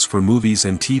scripts for movies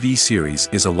and TV series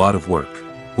is a lot of work.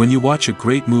 When you watch a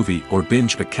great movie or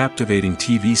binge a captivating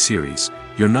TV series,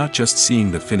 you're not just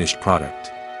seeing the finished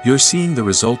product. You're seeing the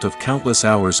result of countless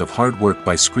hours of hard work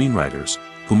by screenwriters,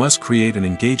 who must create an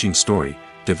engaging story,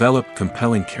 develop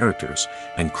compelling characters,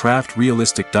 and craft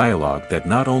realistic dialogue that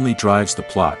not only drives the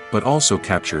plot but also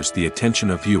captures the attention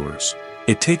of viewers.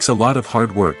 It takes a lot of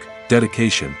hard work,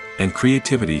 dedication, and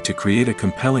creativity to create a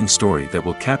compelling story that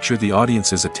will capture the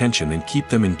audience's attention and keep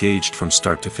them engaged from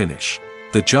start to finish.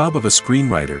 The job of a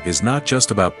screenwriter is not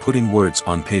just about putting words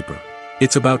on paper.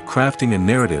 It's about crafting a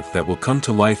narrative that will come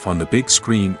to life on the big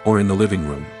screen or in the living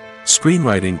room.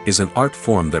 Screenwriting is an art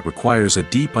form that requires a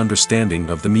deep understanding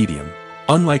of the medium.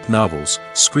 Unlike novels,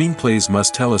 screenplays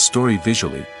must tell a story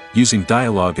visually, using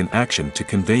dialogue and action to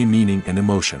convey meaning and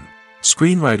emotion.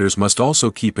 Screenwriters must also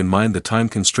keep in mind the time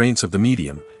constraints of the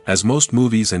medium, as most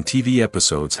movies and TV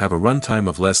episodes have a runtime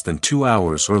of less than 2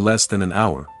 hours or less than an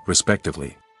hour,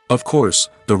 respectively. Of course,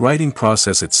 the writing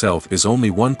process itself is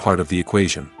only one part of the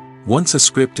equation. Once a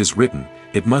script is written,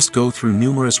 it must go through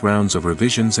numerous rounds of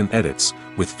revisions and edits,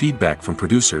 with feedback from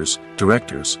producers,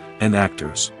 directors, and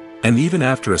actors. And even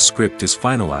after a script is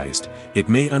finalized, it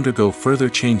may undergo further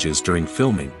changes during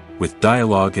filming, with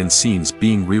dialogue and scenes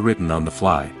being rewritten on the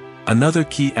fly. Another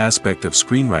key aspect of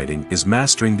screenwriting is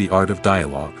mastering the art of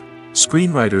dialogue.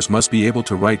 Screenwriters must be able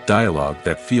to write dialogue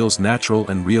that feels natural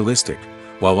and realistic,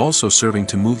 while also serving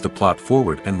to move the plot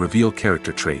forward and reveal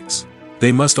character traits.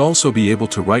 They must also be able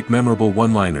to write memorable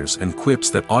one-liners and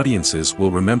quips that audiences will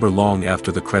remember long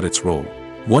after the credits roll.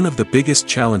 One of the biggest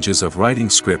challenges of writing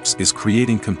scripts is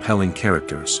creating compelling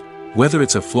characters. Whether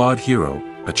it's a flawed hero,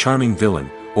 a charming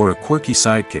villain, or a quirky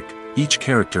sidekick, each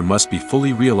character must be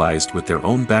fully realized with their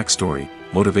own backstory,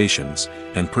 motivations,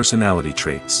 and personality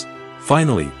traits.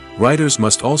 Finally, writers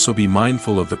must also be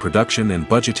mindful of the production and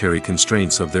budgetary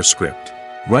constraints of their script.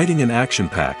 Writing an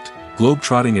action-packed,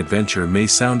 globe-trotting adventure may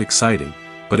sound exciting,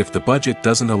 but if the budget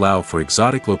doesn't allow for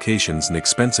exotic locations and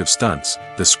expensive stunts,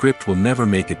 the script will never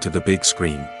make it to the big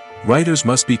screen. Writers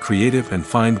must be creative and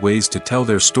find ways to tell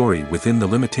their story within the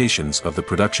limitations of the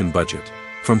production budget.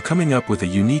 From coming up with a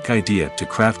unique idea to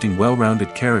crafting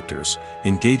well-rounded characters,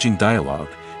 engaging dialogue,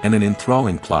 and an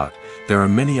enthralling plot, there are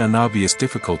many unobvious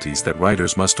difficulties that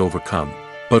writers must overcome.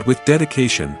 But with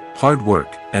dedication, hard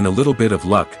work, and a little bit of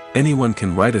luck, anyone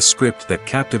can write a script that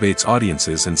captivates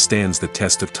audiences and stands the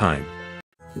test of time.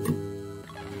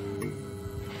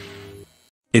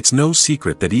 It's no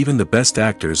secret that even the best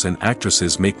actors and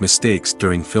actresses make mistakes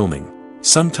during filming.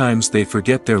 Sometimes they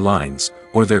forget their lines,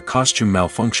 or their costume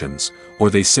malfunctions, or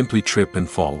they simply trip and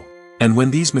fall. And when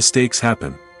these mistakes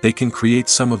happen, they can create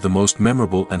some of the most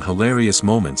memorable and hilarious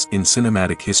moments in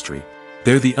cinematic history.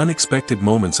 They're the unexpected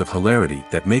moments of hilarity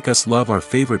that make us love our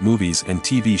favorite movies and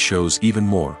TV shows even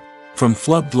more. From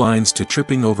flubbed lines to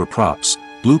tripping over props,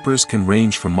 bloopers can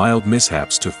range from mild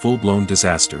mishaps to full-blown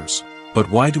disasters. But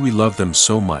why do we love them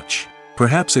so much?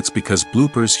 Perhaps it's because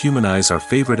bloopers humanize our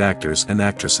favorite actors and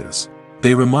actresses.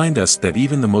 They remind us that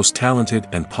even the most talented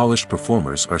and polished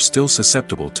performers are still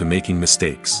susceptible to making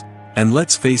mistakes. And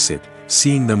let's face it,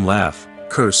 seeing them laugh,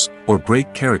 curse, or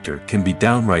break character can be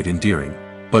downright endearing.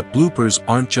 But bloopers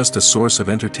aren't just a source of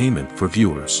entertainment for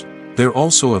viewers. They're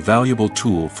also a valuable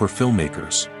tool for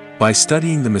filmmakers. By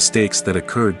studying the mistakes that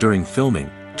occurred during filming,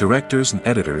 directors and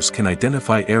editors can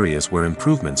identify areas where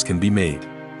improvements can be made.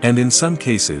 And in some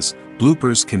cases,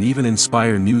 bloopers can even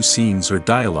inspire new scenes or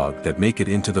dialogue that make it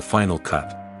into the final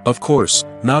cut. Of course,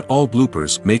 not all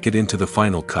bloopers make it into the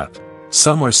final cut.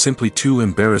 Some are simply too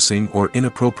embarrassing or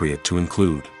inappropriate to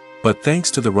include. But thanks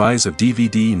to the rise of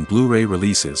DVD and Blu-ray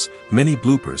releases, many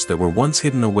bloopers that were once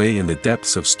hidden away in the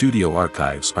depths of studio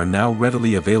archives are now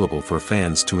readily available for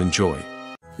fans to enjoy.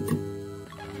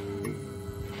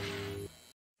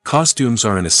 Costumes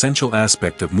are an essential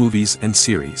aspect of movies and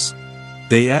series.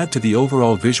 They add to the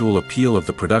overall visual appeal of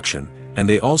the production, and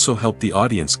they also help the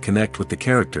audience connect with the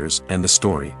characters and the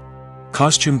story.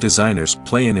 Costume designers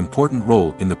play an important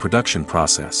role in the production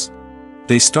process.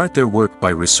 They start their work by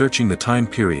researching the time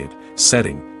period,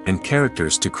 setting, and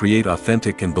characters to create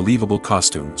authentic and believable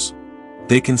costumes.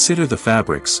 They consider the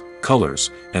fabrics,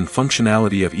 colors, and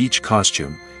functionality of each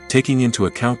costume, taking into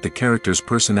account the character's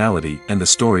personality and the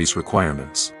story's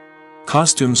requirements.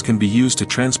 Costumes can be used to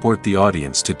transport the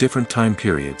audience to different time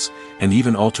periods, and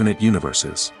even alternate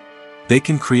universes. They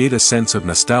can create a sense of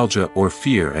nostalgia or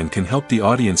fear and can help the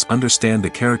audience understand the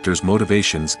character's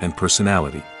motivations and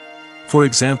personality. For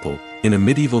example, in a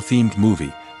medieval-themed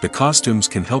movie, the costumes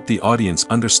can help the audience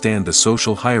understand the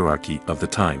social hierarchy of the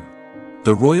time.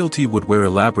 The royalty would wear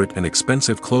elaborate and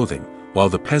expensive clothing, while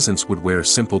the peasants would wear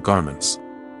simple garments.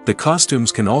 The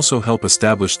costumes can also help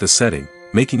establish the setting,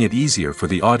 making it easier for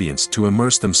the audience to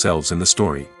immerse themselves in the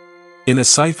story. In a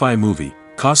sci-fi movie,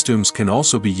 costumes can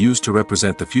also be used to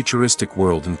represent the futuristic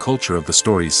world and culture of the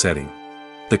story's setting.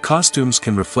 The costumes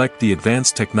can reflect the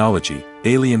advanced technology,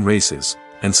 alien races,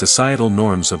 and societal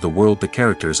norms of the world the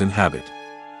characters inhabit.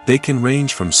 They can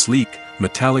range from sleek,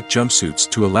 metallic jumpsuits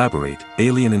to elaborate,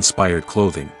 alien-inspired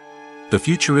clothing. The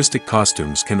futuristic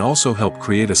costumes can also help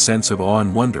create a sense of awe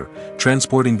and wonder,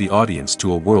 transporting the audience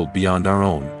to a world beyond our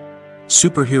own.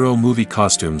 Superhero movie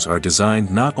costumes are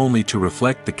designed not only to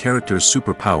reflect the character's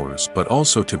superpowers but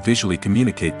also to visually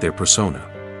communicate their persona.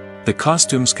 The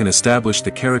costumes can establish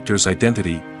the character's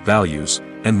identity, values,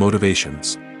 and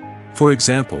motivations. For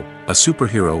example, a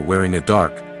superhero wearing a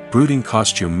dark, brooding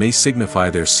costume may signify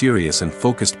their serious and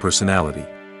focused personality.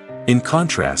 In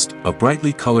contrast, a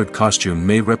brightly colored costume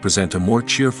may represent a more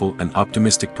cheerful and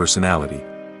optimistic personality.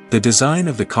 The design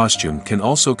of the costume can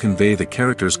also convey the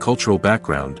character's cultural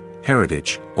background,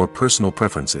 heritage, or personal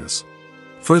preferences.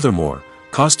 Furthermore,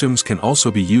 costumes can also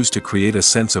be used to create a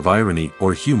sense of irony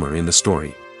or humor in the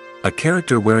story. A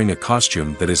character wearing a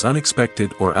costume that is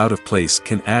unexpected or out of place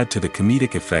can add to the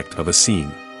comedic effect of a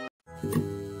scene.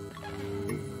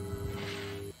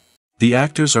 The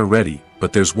actors are ready,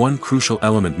 but there's one crucial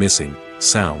element missing: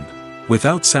 sound.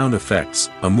 Without sound effects,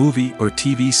 a movie or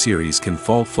TV series can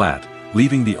fall flat,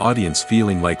 leaving the audience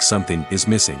feeling like something is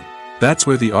missing. That's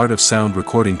where the art of sound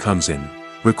recording comes in.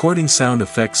 Recording sound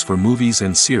effects for movies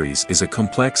and series is a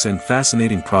complex and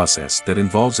fascinating process that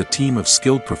involves a team of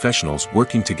skilled professionals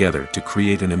working together to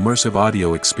create an immersive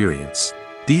audio experience.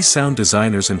 These sound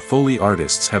designers and Foley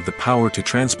artists have the power to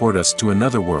transport us to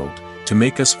another world, to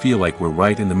make us feel like we're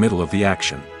right in the middle of the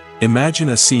action. Imagine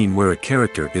a scene where a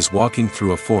character is walking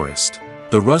through a forest.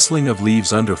 The rustling of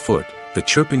leaves underfoot, the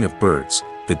chirping of birds,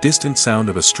 the distant sound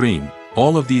of a stream,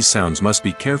 all of these sounds must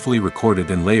be carefully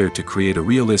recorded and layered to create a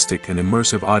realistic and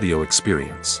immersive audio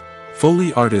experience.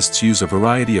 Foley artists use a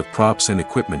variety of props and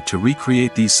equipment to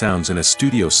recreate these sounds in a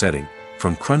studio setting,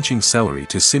 from crunching celery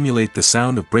to simulate the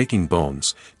sound of breaking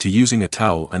bones, to using a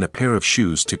towel and a pair of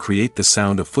shoes to create the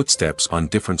sound of footsteps on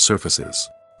different surfaces.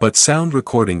 But sound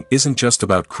recording isn't just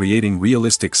about creating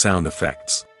realistic sound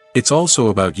effects. It's also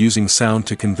about using sound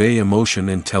to convey emotion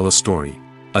and tell a story.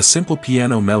 A simple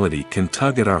piano melody can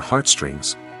tug at our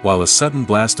heartstrings, while a sudden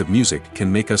blast of music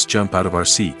can make us jump out of our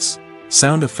seats.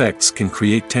 Sound effects can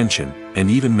create tension,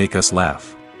 and even make us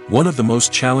laugh. One of the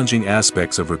most challenging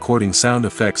aspects of recording sound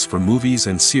effects for movies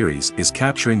and series is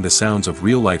capturing the sounds of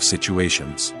real-life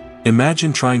situations.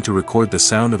 Imagine trying to record the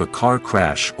sound of a car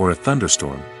crash or a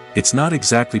thunderstorm. It's not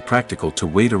exactly practical to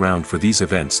wait around for these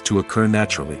events to occur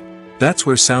naturally. That's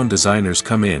where sound designers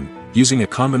come in, using a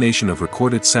combination of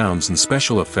recorded sounds and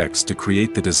special effects to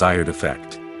create the desired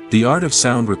effect. The art of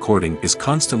sound recording is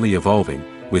constantly evolving,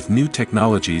 with new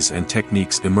technologies and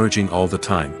techniques emerging all the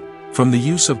time. From the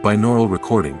use of binaural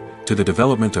recording, to the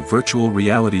development of virtual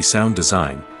reality sound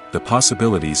design, the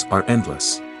possibilities are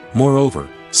endless. Moreover,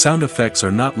 sound effects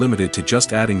are not limited to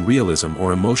just adding realism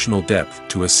or emotional depth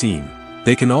to a scene.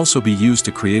 They can also be used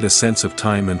to create a sense of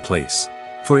time and place.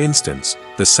 For instance,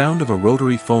 the sound of a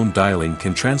rotary phone dialing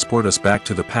can transport us back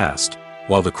to the past,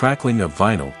 while the crackling of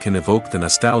vinyl can evoke the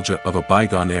nostalgia of a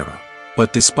bygone era.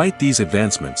 But despite these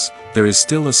advancements, there is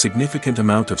still a significant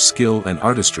amount of skill and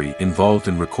artistry involved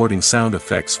in recording sound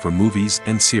effects for movies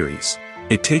and series.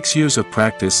 It takes years of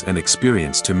practice and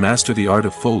experience to master the art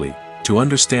of Foley, to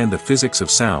understand the physics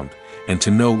of sound, and to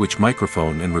know which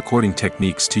microphone and recording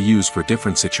techniques to use for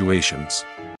different situations.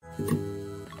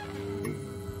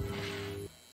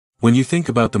 When you think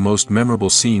about the most memorable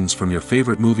scenes from your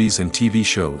favorite movies and TV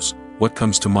shows, what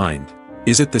comes to mind?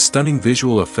 Is it the stunning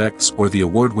visual effects or the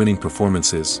award-winning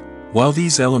performances? While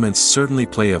these elements certainly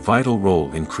play a vital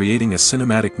role in creating a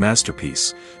cinematic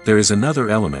masterpiece, there is another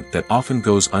element that often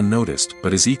goes unnoticed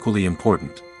but is equally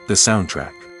important: the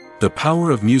soundtrack. The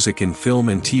power of music in film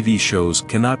and TV shows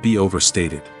cannot be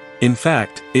overstated. In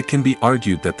fact, it can be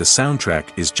argued that the soundtrack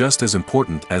is just as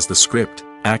important as the script,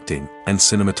 acting, and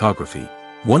cinematography.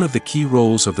 One of the key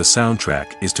roles of the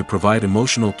soundtrack is to provide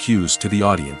emotional cues to the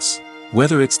audience.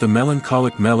 Whether it's the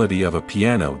melancholic melody of a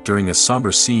piano during a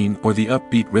somber scene or the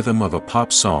upbeat rhythm of a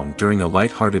pop song during a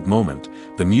light-hearted moment,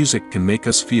 the music can make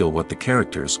us feel what the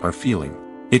characters are feeling.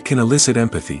 It can elicit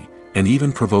empathy, and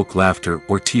even provoke laughter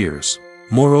or tears.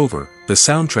 Moreover, the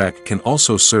soundtrack can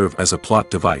also serve as a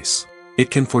plot device. It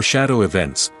can foreshadow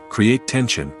events, create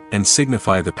tension, and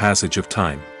signify the passage of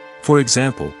time. For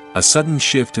example, a sudden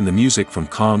shift in the music from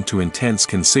calm to intense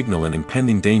can signal an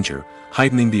impending danger,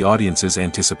 heightening the audience's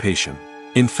anticipation.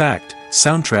 In fact,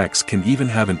 soundtracks can even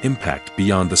have an impact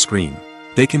beyond the screen.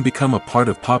 They can become a part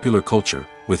of popular culture,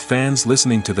 with fans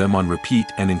listening to them on repeat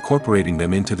and incorporating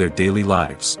them into their daily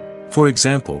lives. For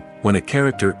example, when a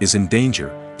character is in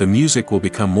danger, the music will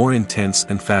become more intense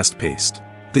and fast-paced.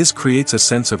 This creates a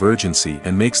sense of urgency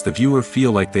and makes the viewer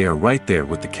feel like they are right there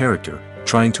with the character,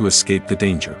 trying to escape the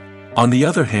danger. On the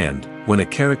other hand, when a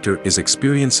character is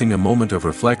experiencing a moment of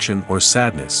reflection or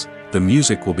sadness, the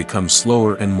music will become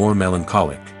slower and more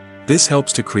melancholic. This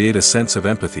helps to create a sense of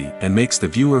empathy and makes the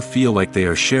viewer feel like they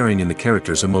are sharing in the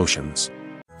character's emotions.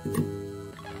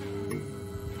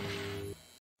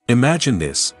 Imagine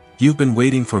this: you've been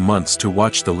waiting for months to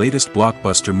watch the latest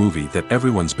blockbuster movie that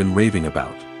everyone's been raving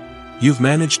about. You've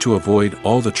managed to avoid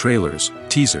all the trailers,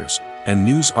 teasers, and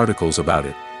news articles about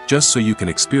it, just so you can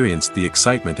experience the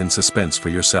excitement and suspense for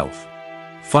yourself.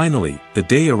 Finally, the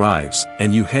day arrives,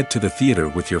 and you head to the theater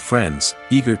with your friends,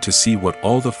 eager to see what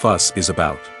all the fuss is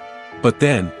about. But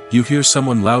then, you hear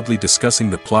someone loudly discussing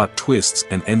the plot twists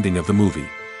and ending of the movie.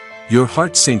 Your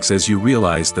heart sinks as you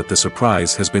realize that the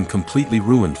surprise has been completely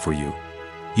ruined for you.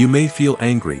 You may feel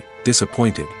angry,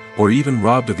 disappointed, or even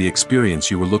robbed of the experience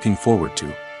you were looking forward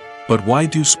to. But why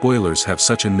do spoilers have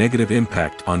such a negative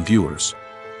impact on viewers?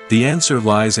 The answer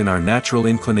lies in our natural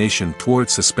inclination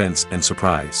towards suspense and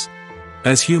surprise.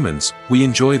 As humans, we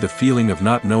enjoy the feeling of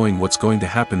not knowing what's going to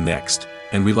happen next,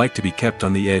 and we like to be kept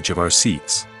on the edge of our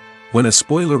seats. When a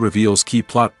spoiler reveals key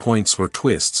plot points or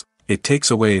twists, it takes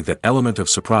away that element of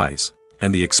surprise,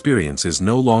 and the experience is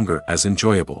no longer as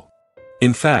enjoyable.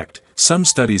 In fact, some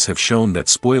studies have shown that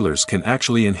spoilers can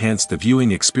actually enhance the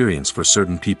viewing experience for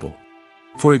certain people.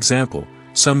 For example,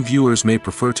 some viewers may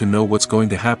prefer to know what's going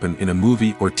to happen in a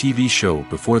movie or TV show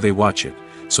before they watch it,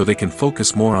 so they can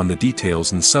focus more on the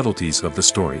details and subtleties of the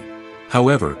story.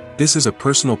 However, this is a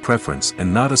personal preference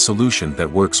and not a solution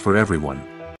that works for everyone.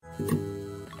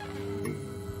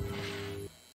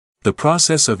 The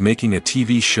process of making a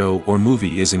TV show or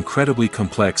movie is incredibly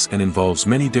complex and involves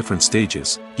many different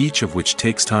stages, each of which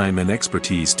takes time and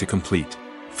expertise to complete.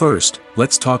 First,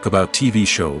 let's talk about TV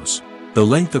shows. The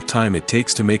length of time it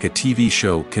takes to make a TV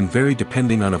show can vary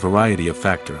depending on a variety of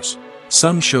factors.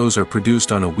 Some shows are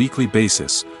produced on a weekly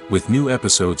basis, with new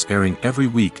episodes airing every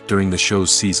week during the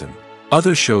show's season.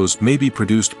 Other shows may be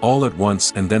produced all at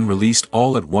once and then released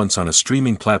all at once on a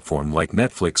streaming platform like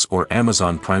Netflix or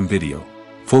Amazon Prime Video.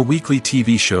 For weekly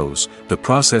TV shows, the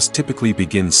process typically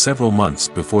begins several months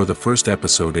before the first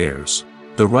episode airs.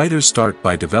 The writers start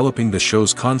by developing the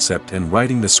show's concept and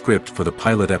writing the script for the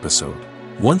pilot episode.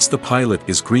 Once the pilot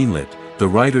is greenlit, the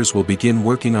writers will begin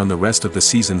working on the rest of the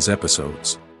season's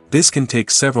episodes. This can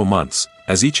take several months,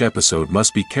 as each episode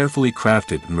must be carefully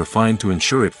crafted and refined to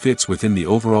ensure it fits within the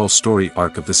overall story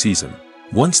arc of the season.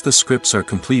 Once the scripts are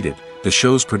completed, the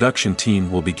show's production team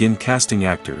will begin casting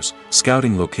actors,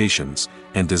 scouting locations,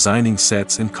 and designing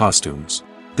sets and costumes.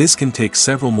 This can take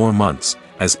several more months,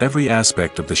 as every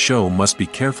aspect of the show must be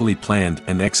carefully planned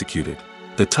and executed.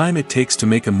 The time it takes to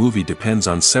make a movie depends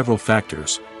on several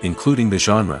factors, including the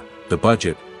genre, the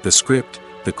budget, the script,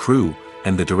 the crew,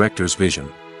 and the director's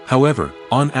vision. However,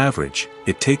 on average,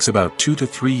 it takes about 2 to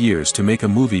 3 years to make a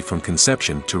movie from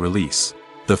conception to release.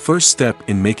 The first step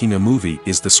in making a movie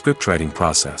is the scriptwriting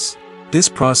process. This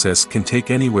process can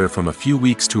take anywhere from a few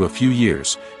weeks to a few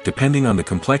years, depending on the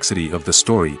complexity of the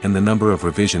story and the number of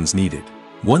revisions needed.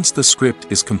 Once the script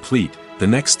is complete, the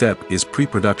next step is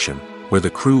pre-production, where the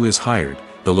crew is hired,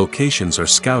 the locations are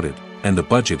scouted, and the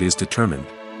budget is determined.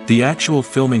 The actual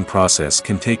filming process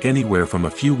can take anywhere from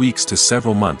a few weeks to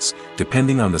several months,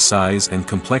 depending on the size and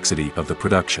complexity of the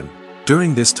production.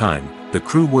 During this time, the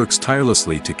crew works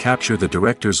tirelessly to capture the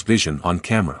director's vision on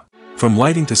camera. From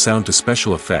lighting to sound to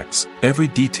special effects, every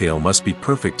detail must be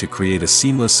perfect to create a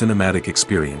seamless cinematic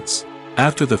experience.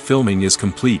 After the filming is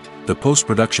complete, the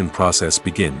post-production process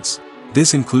begins.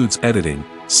 This includes editing,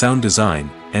 sound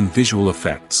design, and visual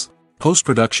effects.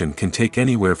 Post-production can take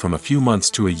anywhere from a few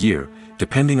months to a year,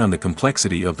 depending on the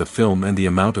complexity of the film and the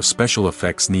amount of special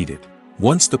effects needed.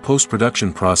 Once the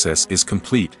post-production process is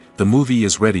complete, the movie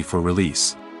is ready for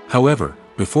release. However,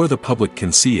 before the public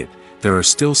can see it, there are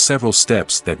still several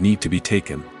steps that need to be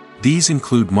taken. These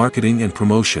include marketing and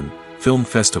promotion, film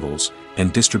festivals,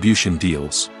 and distribution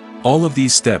deals. All of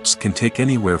these steps can take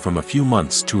anywhere from a few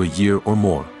months to a year or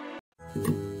more.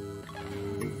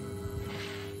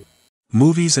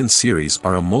 Movies and series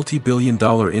are a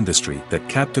multi-billion-dollar industry that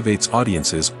captivates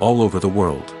audiences all over the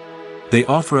world. They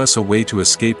offer us a way to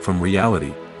escape from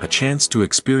reality, a chance to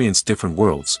experience different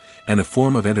worlds, and a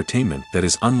form of entertainment that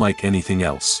is unlike anything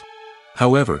else.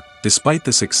 However, despite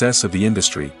the success of the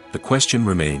industry, the question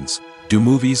remains, do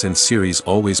movies and series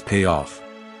always pay off?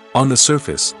 On the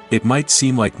surface, it might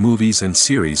seem like movies and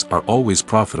series are always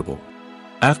profitable.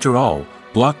 After all,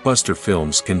 blockbuster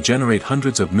films can generate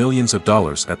hundreds of millions of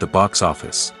dollars at the box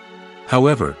office.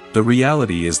 However, the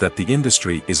reality is that the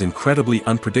industry is incredibly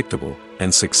unpredictable,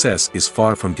 and success is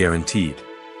far from guaranteed.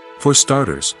 For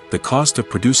starters, the cost of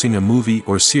producing a movie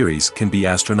or series can be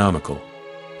astronomical.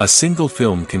 A single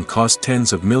film can cost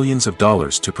tens of millions of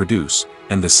dollars to produce,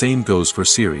 and the same goes for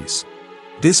series.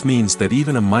 This means that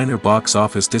even a minor box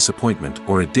office disappointment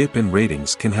or a dip in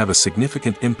ratings can have a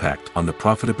significant impact on the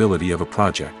profitability of a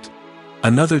project.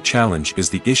 Another challenge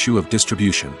is the issue of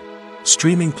distribution.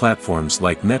 Streaming platforms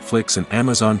like Netflix and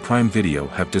Amazon Prime Video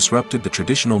have disrupted the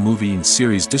traditional movie and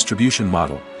series distribution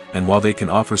model, and while they can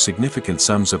offer significant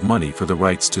sums of money for the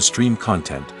rights to stream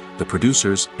content, the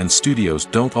producers and studios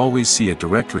don't always see a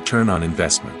direct return on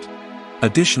investment.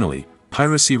 Additionally,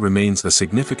 piracy remains a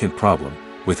significant problem,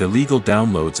 with illegal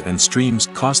downloads and streams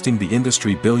costing the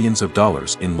industry billions of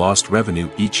dollars in lost revenue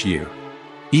each year.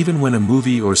 Even when a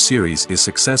movie or series is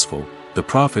successful, the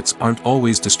profits aren't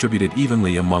always distributed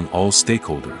evenly among all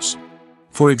stakeholders.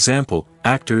 For example,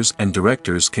 actors and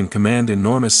directors can command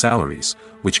enormous salaries,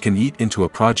 which can eat into a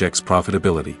project's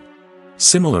profitability.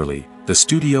 Similarly, the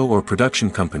studio or production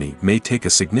company may take a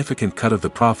significant cut of the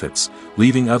profits,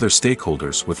 leaving other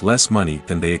stakeholders with less money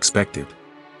than they expected.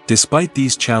 Despite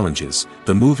these challenges,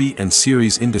 the movie and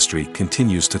series industry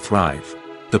continues to thrive.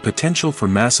 The potential for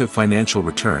massive financial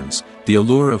returns, the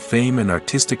allure of fame and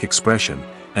artistic expression,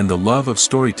 and the love of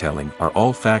storytelling are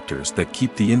all factors that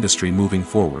keep the industry moving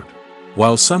forward.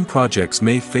 While some projects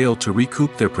may fail to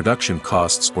recoup their production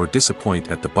costs or disappoint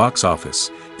at the box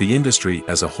office, the industry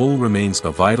as a whole remains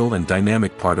a vital and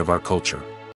dynamic part of our culture.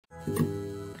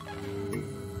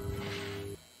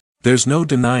 There's no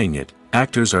denying it,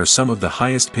 actors are some of the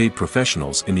highest paid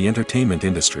professionals in the entertainment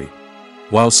industry.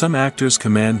 While some actors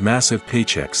command massive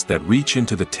paychecks that reach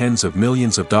into the tens of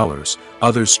millions of dollars,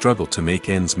 others struggle to make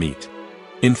ends meet.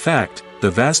 In fact, the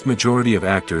vast majority of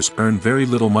actors earn very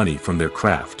little money from their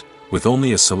craft, with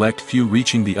only a select few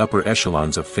reaching the upper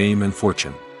echelons of fame and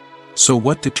fortune. So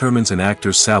what determines an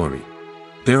actor's salary?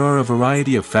 There are a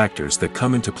variety of factors that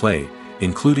come into play,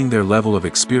 including their level of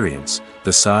experience,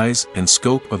 the size and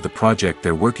scope of the project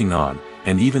they're working on,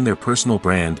 and even their personal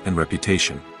brand and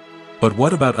reputation. But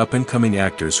what about up-and-coming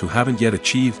actors who haven't yet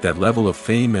achieved that level of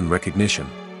fame and recognition?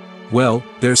 Well,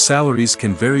 their salaries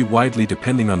can vary widely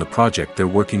depending on the project they're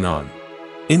working on.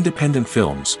 Independent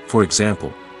films, for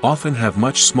example, often have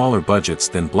much smaller budgets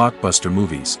than blockbuster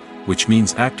movies, which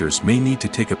means actors may need to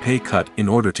take a pay cut in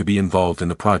order to be involved in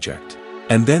the project.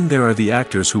 And then there are the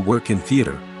actors who work in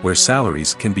theater, where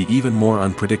salaries can be even more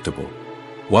unpredictable.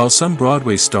 While some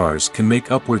Broadway stars can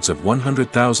make upwards of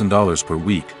 $100,000 per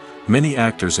week, many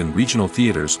actors in regional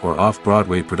theaters or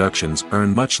off-Broadway productions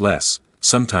earn much less,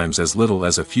 sometimes as little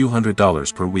as a few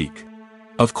 $100s per week.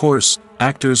 Of course,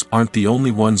 actors aren't the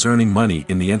only ones earning money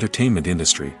in the entertainment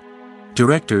industry.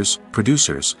 Directors,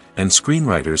 producers, and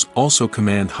screenwriters also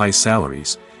command high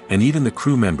salaries, and even the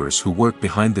crew members who work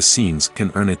behind the scenes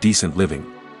can earn a decent living.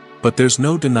 But there's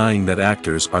no denying that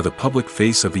actors are the public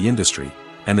face of the industry,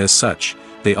 and as such,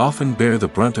 they often bear the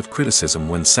brunt of criticism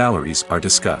when salaries are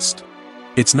discussed.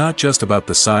 It's not just about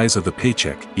the size of the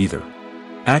paycheck, either.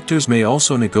 Actors may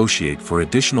also negotiate for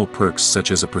additional perks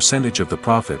such as a percentage of the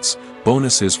profits,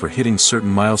 bonuses for hitting certain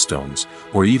milestones,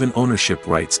 or even ownership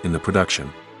rights in the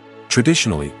production.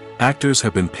 Traditionally, actors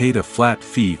have been paid a flat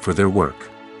fee for their work.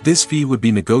 This fee would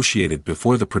be negotiated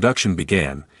before the production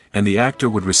began, and the actor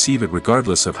would receive it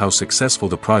regardless of how successful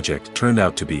the project turned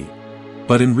out to be.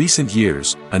 But in recent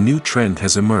years, a new trend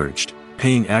has emerged,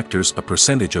 paying actors a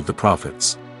percentage of the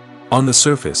profits. On the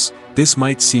surface, this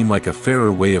might seem like a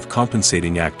fairer way of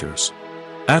compensating actors.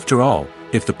 After all,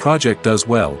 if the project does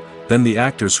well, then the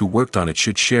actors who worked on it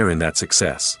should share in that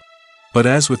success. But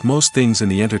as with most things in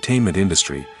the entertainment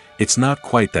industry, it's not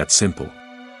quite that simple.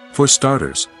 For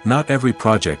starters, not every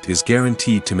project is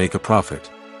guaranteed to make a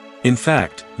profit. In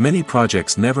fact, many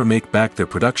projects never make back their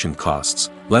production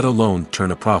costs, let alone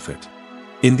turn a profit.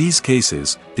 In these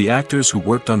cases, the actors who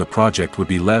worked on the project would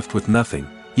be left with nothing,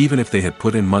 even if they had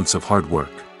put in months of hard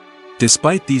work.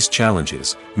 Despite these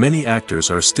challenges, many actors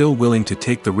are still willing to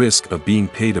take the risk of being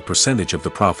paid a percentage of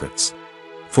the profits.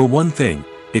 For one thing,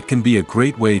 it can be a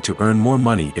great way to earn more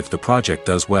money if the project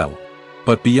does well.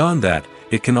 But beyond that,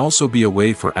 it can also be a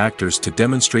way for actors to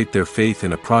demonstrate their faith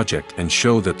in a project and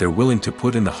show that they're willing to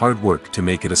put in the hard work to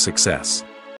make it a success.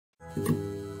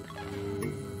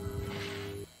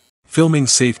 Filming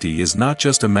safety is not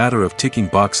just a matter of ticking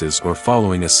boxes or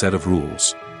following a set of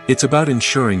rules. It's about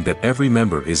ensuring that every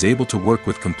member is able to work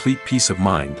with complete peace of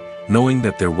mind, knowing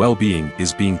that their well-being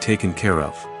is being taken care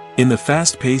of. In the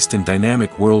fast-paced and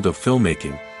dynamic world of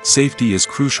filmmaking, safety is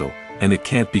crucial, and it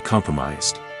can't be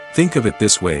compromised. Think of it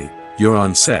this way: you're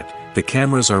on set, the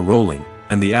cameras are rolling,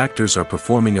 and the actors are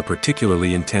performing a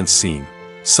particularly intense scene.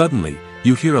 Suddenly,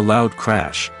 you hear a loud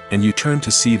crash, and you turn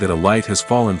to see that a light has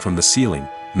fallen from the ceiling,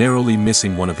 narrowly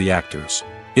missing one of the actors.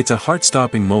 It's a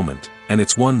heart-stopping moment, and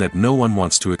it's one that no one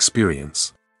wants to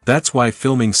experience. That's why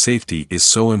filming safety is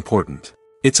so important.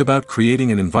 It's about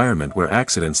creating an environment where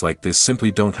accidents like this simply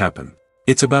don't happen.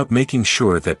 It's about making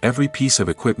sure that every piece of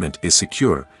equipment is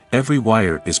secure, every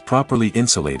wire is properly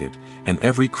insulated, and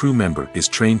every crew member is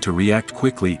trained to react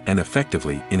quickly and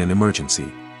effectively in an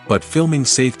emergency. But filming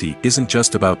safety isn't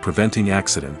just about preventing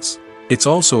accidents. It's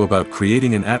also about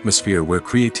creating an atmosphere where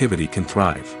creativity can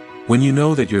thrive. When you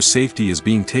know that your safety is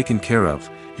being taken care of,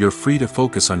 you're free to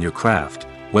focus on your craft,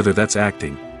 whether that's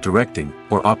acting, directing,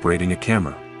 or operating a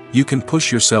camera. You can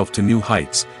push yourself to new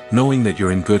heights, knowing that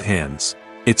you're in good hands.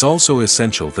 It's also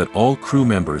essential that all crew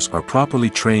members are properly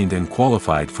trained and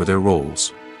qualified for their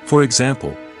roles. For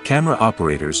example, camera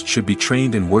operators should be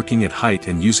trained in working at height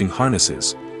and using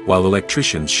harnesses, while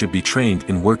electricians should be trained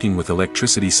in working with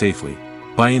electricity safely.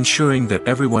 By ensuring that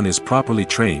everyone is properly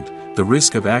trained, the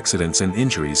risk of accidents and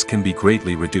injuries can be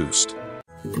greatly reduced.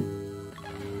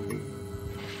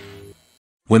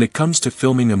 When it comes to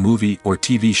filming a movie or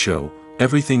TV show,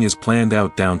 everything is planned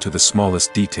out down to the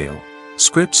smallest detail.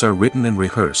 Scripts are written and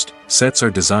rehearsed, sets are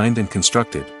designed and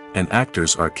constructed, and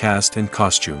actors are cast and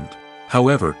costumed.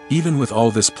 However, even with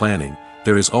all this planning,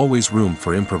 there is always room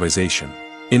for improvisation.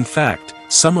 In fact,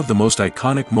 some of the most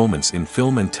iconic moments in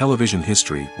film and television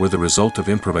history were the result of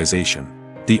improvisation.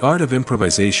 The art of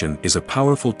improvisation is a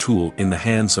powerful tool in the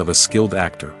hands of a skilled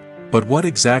actor. But what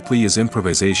exactly is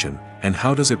improvisation, and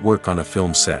how does it work on a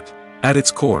film set? At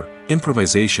its core,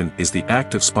 improvisation is the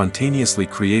act of spontaneously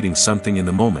creating something in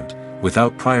the moment,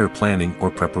 without prior planning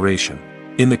or preparation.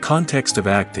 In the context of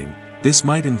acting, this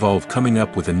might involve coming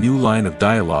up with a new line of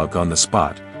dialogue on the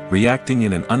spot, reacting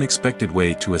in an unexpected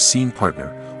way to a scene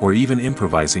partner, or even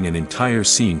improvising an entire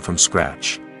scene from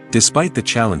scratch. Despite the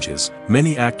challenges,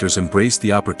 many actors embrace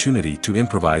the opportunity to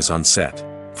improvise on set.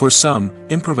 For some,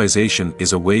 improvisation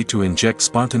is a way to inject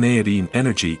spontaneity and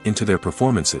energy into their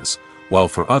performances, while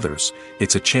for others,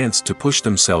 it's a chance to push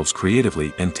themselves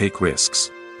creatively and take risks.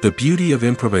 The beauty of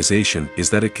improvisation is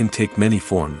that it can take many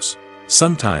forms.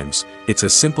 Sometimes, it's a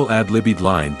simple ad-libbed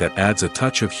line that adds a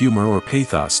touch of humor or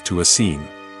pathos to a scene.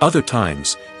 Other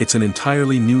times, it's an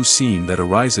entirely new scene that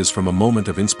arises from a moment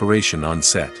of inspiration on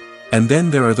set. And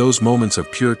then there are those moments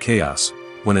of pure chaos,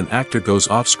 when an actor goes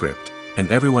off script,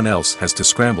 and everyone else has to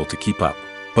scramble to keep up.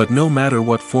 But no matter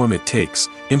what form it takes,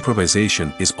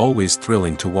 improvisation is always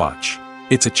thrilling to watch.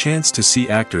 It's a chance to see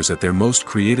actors at their most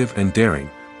creative and daring,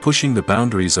 pushing the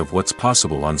boundaries of what's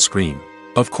possible on screen.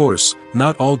 Of course,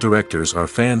 not all directors are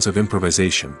fans of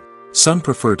improvisation. Some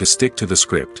prefer to stick to the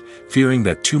script, fearing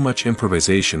that too much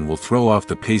improvisation will throw off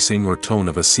the pacing or tone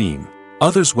of a scene.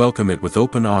 Others welcome it with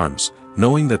open arms,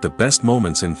 knowing that the best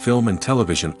moments in film and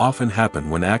television often happen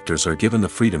when actors are given the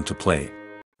freedom to play.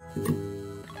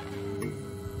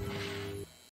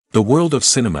 The world of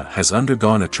cinema has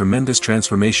undergone a tremendous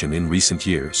transformation in recent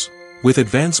years. With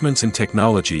advancements in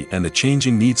technology and the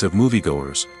changing needs of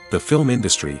moviegoers, the film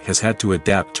industry has had to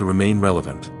adapt to remain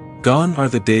relevant. Gone are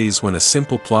the days when a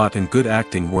simple plot and good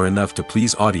acting were enough to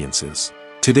please audiences.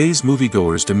 Today's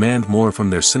moviegoers demand more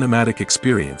from their cinematic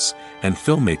experience, and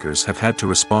filmmakers have had to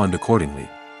respond accordingly.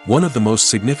 One of the most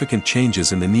significant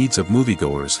changes in the needs of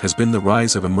moviegoers has been the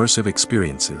rise of immersive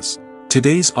experiences.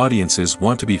 Today's audiences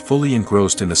want to be fully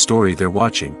engrossed in the story they're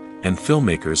watching, and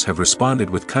filmmakers have responded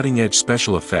with cutting-edge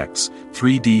special effects,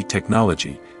 3D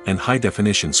technology, and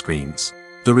high-definition screens.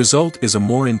 The result is a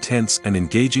more intense and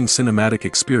engaging cinematic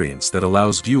experience that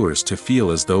allows viewers to feel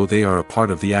as though they are a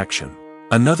part of the action.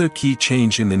 Another key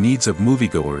change in the needs of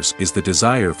moviegoers is the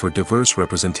desire for diverse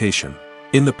representation.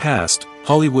 In the past,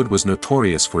 Hollywood was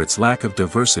notorious for its lack of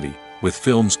diversity, with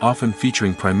films often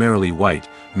featuring primarily white,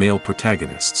 male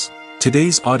protagonists.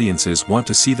 Today's audiences want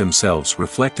to see themselves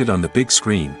reflected on the big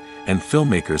screen, and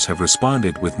filmmakers have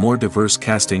responded with more diverse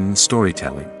casting and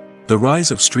storytelling. The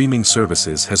rise of streaming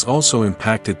services has also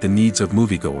impacted the needs of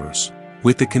moviegoers.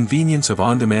 With the convenience of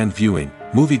on-demand viewing,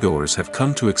 moviegoers have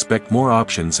come to expect more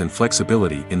options and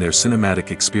flexibility in their cinematic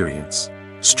experience.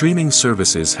 Streaming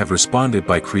services have responded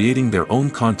by creating their own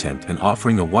content and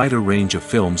offering a wider range of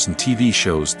films and TV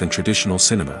shows than traditional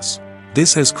cinemas.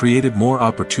 This has created more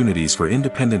opportunities for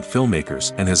independent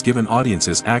filmmakers and has given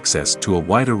audiences access to a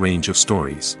wider range of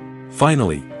stories.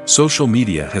 Finally, social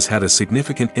media has had a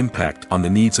significant impact on the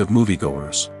needs of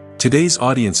moviegoers. Today's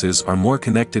audiences are more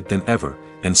connected than ever,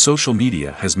 and social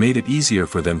media has made it easier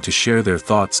for them to share their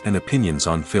thoughts and opinions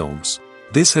on films.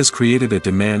 This has created a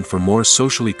demand for more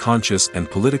socially conscious and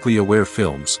politically aware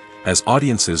films, as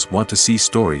audiences want to see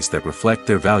stories that reflect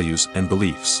their values and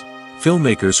beliefs.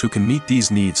 Filmmakers who can meet these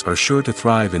needs are sure to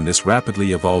thrive in this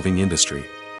rapidly evolving industry.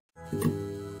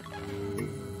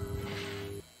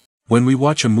 When we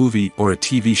watch a movie or a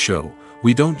TV show,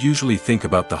 We don't usually think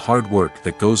about the hard work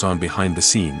that goes on behind the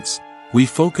scenes. We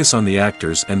focus on the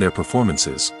actors and their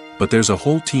performances, but there's a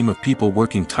whole team of people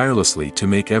working tirelessly to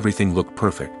make everything look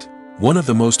perfect. One of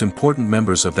the most important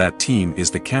members of that team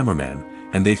is the cameraman,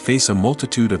 and they face a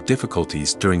multitude of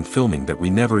difficulties during filming that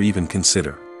we never even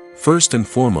consider. First and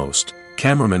foremost,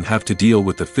 cameramen have to deal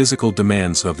with the physical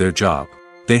demands of their job.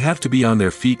 They have to be on their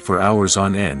feet for hours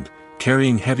on end,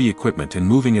 carrying heavy equipment and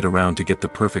moving it around to get the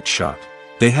perfect shot.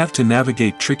 They have to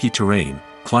navigate tricky terrain,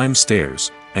 climb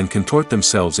stairs, and contort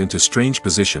themselves into strange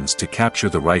positions to capture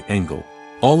the right angle.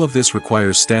 All of this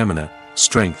requires stamina,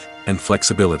 strength, and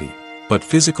flexibility. But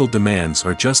physical demands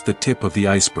are just the tip of the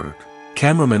iceberg.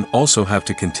 Cameramen also have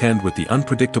to contend with the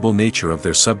unpredictable nature of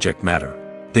their subject matter.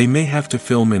 They may have to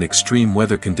film in extreme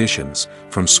weather conditions,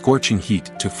 from scorching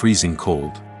heat to freezing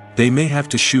cold. They may have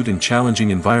to shoot in challenging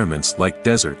environments like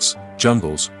deserts,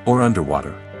 jungles, or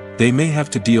underwater. They may have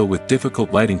to deal with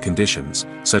difficult lighting conditions,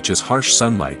 such as harsh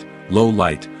sunlight, low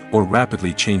light, or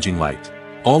rapidly changing light.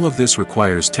 All of this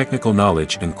requires technical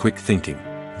knowledge and quick thinking.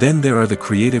 Then there are the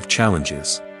creative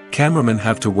challenges. Cameramen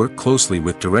have to work closely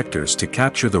with directors to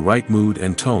capture the right mood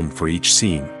and tone for each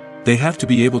scene. They have to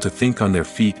be able to think on their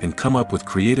feet and come up with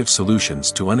creative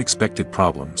solutions to unexpected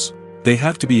problems. They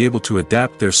have to be able to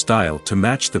adapt their style to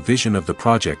match the vision of the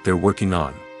project they're working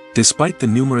on. Despite the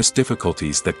numerous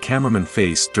difficulties that cameramen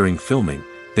face during filming,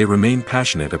 they remain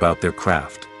passionate about their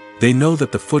craft. They know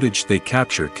that the footage they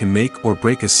capture can make or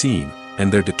break a scene,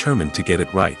 and they're determined to get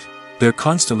it right. They're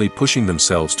constantly pushing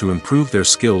themselves to improve their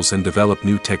skills and develop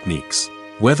new techniques.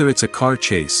 Whether it's a car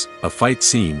chase, a fight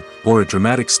scene, or a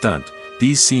dramatic stunt,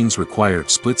 these scenes require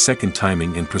split-second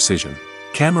timing and precision.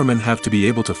 Cameramen have to be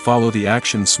able to follow the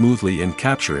action smoothly and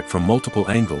capture it from multiple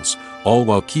angles, all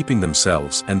while keeping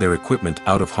themselves and their equipment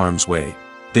out of harm's way.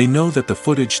 They know that the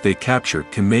footage they capture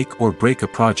can make or break a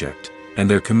project, and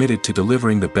they're committed to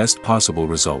delivering the best possible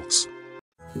results.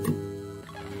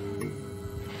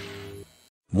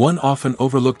 One often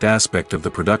overlooked aspect of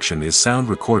the production is sound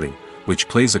recording, which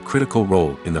plays a critical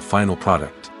role in the final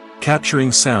product.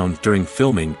 Capturing sound during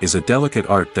filming is a delicate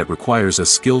art that requires a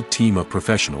skilled team of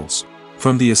professionals.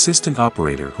 From the assistant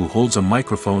operator who holds a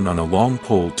microphone on a long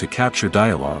pole to capture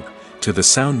dialogue, to the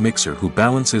sound mixer who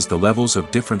balances the levels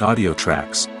of different audio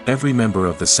tracks, every member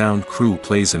of the sound crew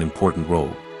plays an important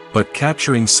role. But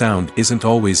capturing sound isn't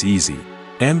always easy.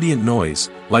 Ambient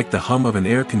noise, like the hum of an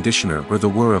air conditioner or the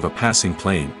whir of a passing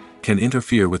plane, can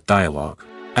interfere with dialogue.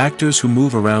 Actors who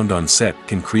move around on set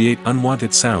can create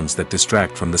unwanted sounds that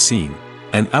distract from the scene.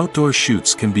 And outdoor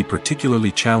shoots can be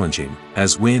particularly challenging,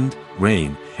 as wind,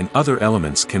 rain, and other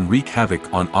elements can wreak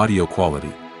havoc on audio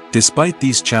quality. Despite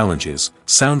these challenges,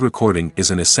 sound recording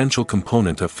is an essential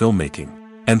component of filmmaking.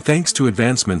 And thanks to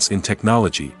advancements in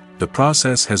technology, the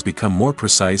process has become more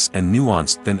precise and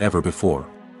nuanced than ever before.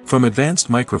 From advanced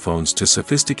microphones to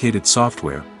sophisticated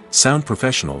software, sound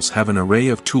professionals have an array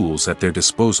of tools at their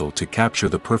disposal to capture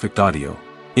the perfect audio.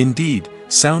 Indeed,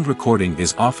 sound recording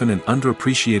is often an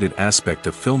underappreciated aspect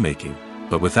of filmmaking,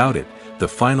 but without it, the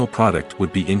final product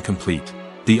would be incomplete.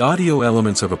 The audio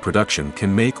elements of a production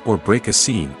can make or break a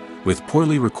scene, with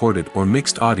poorly recorded or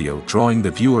mixed audio drawing the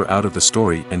viewer out of the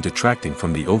story and detracting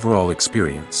from the overall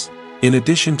experience. In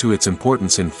addition to its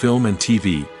importance in film and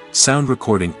TV, sound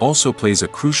recording also plays a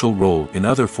crucial role in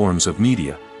other forms of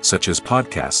media, such as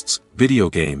podcasts, video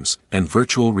games, and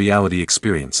virtual reality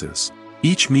experiences.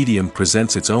 Each medium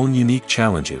presents its own unique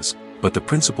challenges, but the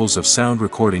principles of sound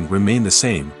recording remain the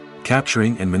same,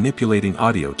 capturing and manipulating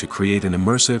audio to create an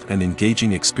immersive and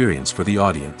engaging experience for the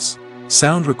audience.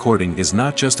 Sound recording is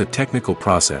not just a technical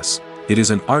process, it is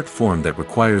an art form that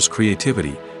requires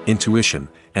creativity, intuition,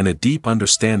 and a deep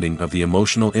understanding of the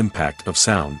emotional impact of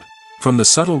sound. From the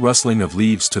subtle rustling of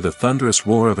leaves to the thunderous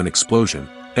roar of an explosion,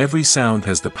 every sound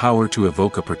has the power to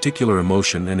evoke a particular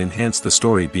emotion and enhance the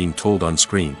story being told on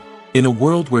screen. In a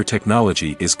world where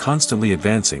technology is constantly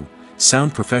advancing,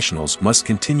 sound professionals must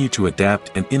continue to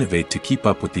adapt and innovate to keep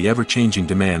up with the ever-changing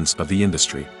demands of the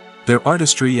industry. Their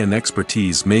artistry and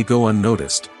expertise may go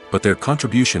unnoticed, but their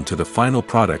contribution to the final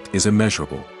product is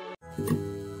immeasurable.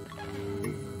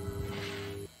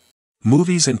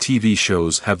 Movies and TV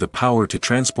shows have the power to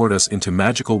transport us into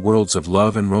magical worlds of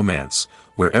love and romance,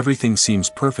 where everything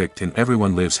seems perfect and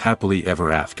everyone lives happily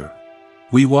ever after.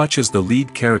 We watch as the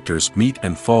lead characters meet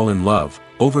and fall in love,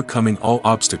 overcoming all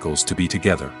obstacles to be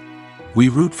together. We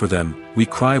root for them, we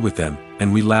cry with them,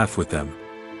 and we laugh with them.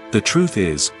 The truth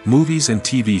is, movies and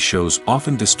TV shows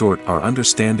often distort our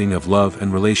understanding of love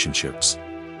and relationships.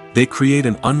 They create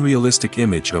an unrealistic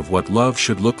image of what love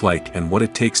should look like and what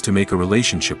it takes to make a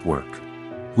relationship work.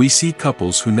 We see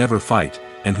couples who never fight,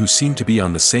 and who seem to be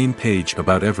on the same page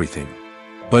about everything.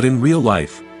 But in real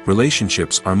life,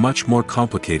 relationships are much more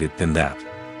complicated than that.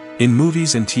 In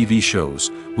movies and TV shows,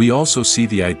 we also see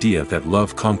the idea that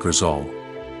love conquers all.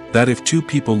 That if two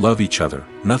people love each other,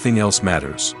 nothing else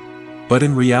matters. But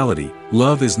in reality,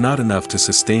 love is not enough to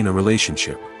sustain a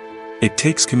relationship. It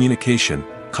takes communication,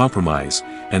 compromise,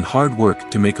 and hard work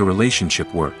to make a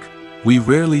relationship work. We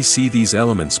rarely see these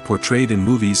elements portrayed in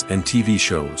movies and TV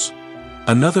shows.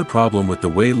 Another problem with the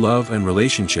way love and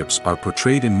relationships are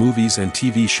portrayed in movies and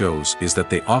TV shows is that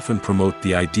they often promote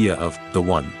the idea of the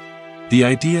one. The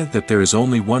idea that there is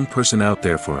only one person out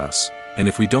there for us, and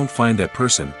if we don't find that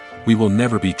person, we will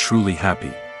never be truly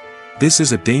happy. This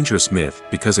is a dangerous myth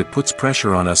because it puts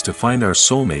pressure on us to find our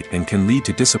soulmate and can lead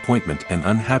to disappointment and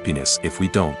unhappiness if we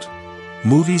don't.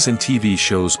 Movies and TV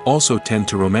shows also tend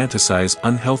to romanticize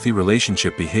unhealthy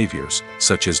relationship behaviors,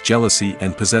 such as jealousy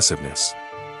and possessiveness.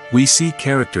 We see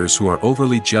characters who are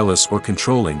overly jealous or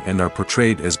controlling and are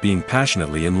portrayed as being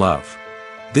passionately in love.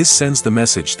 This sends the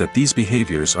message that these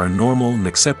behaviors are normal and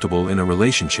acceptable in a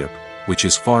relationship, which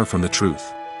is far from the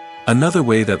truth. Another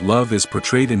way that love is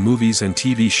portrayed in movies and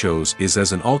TV shows is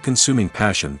as an all-consuming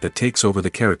passion that takes over the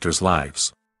characters'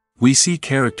 lives. We see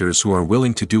characters who are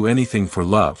willing to do anything for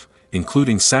love,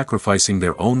 including sacrificing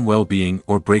their own well-being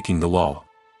or breaking the law.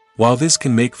 While this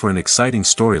can make for an exciting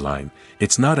storyline,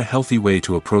 it's not a healthy way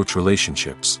to approach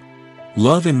relationships.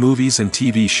 Love in movies and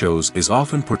TV shows is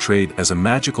often portrayed as a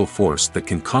magical force that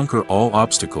can conquer all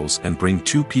obstacles and bring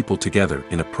two people together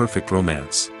in a perfect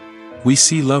romance. We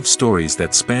see love stories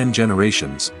that span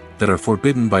generations, that are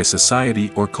forbidden by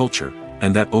society or culture,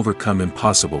 and that overcome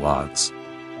impossible odds.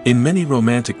 In many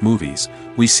romantic movies,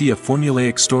 we see a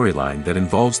formulaic storyline that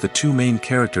involves the two main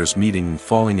characters meeting and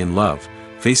falling in love,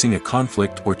 facing a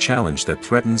conflict or challenge that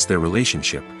threatens their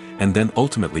relationship, and then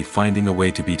ultimately finding a way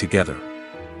to be together.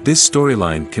 This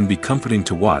storyline can be comforting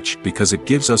to watch because it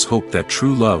gives us hope that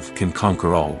true love can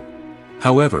conquer all.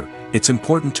 However, it's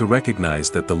important to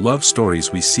recognize that the love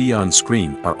stories we see on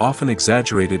screen are often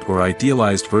exaggerated or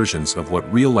idealized versions of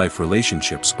what real-life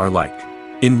relationships are like.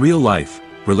 In real life,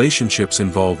 relationships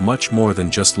involve much more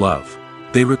than just love.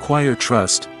 They require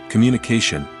trust,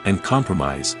 communication, and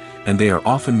compromise, and they are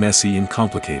often messy and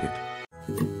complicated.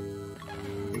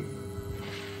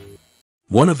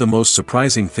 One of the most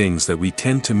surprising things that we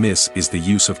tend to miss is the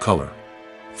use of color.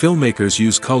 Filmmakers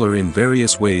use color in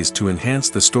various ways to enhance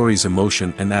the story's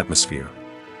emotion and atmosphere.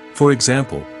 For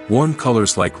example, warm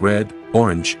colors like red,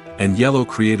 orange, and yellow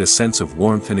create a sense of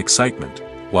warmth and excitement,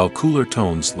 while cooler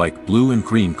tones like blue and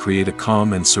green create a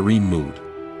calm and serene mood.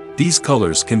 These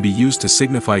colors can be used to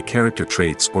signify character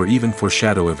traits or even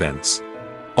foreshadow events.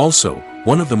 Also,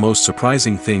 one of the most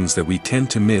surprising things that we tend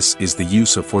to miss is the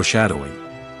use of foreshadowing.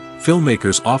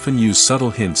 Filmmakers often use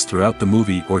subtle hints throughout the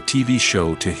movie or TV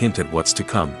show to hint at what's to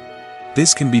come.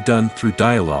 This can be done through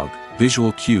dialogue,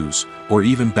 visual cues, or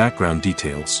even background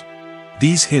details.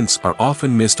 These hints are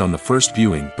often missed on the first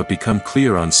viewing but become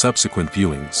clear on subsequent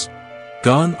viewings.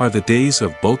 Gone are the days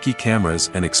of bulky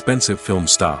cameras and expensive film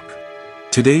stock.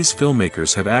 Today's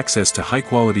filmmakers have access to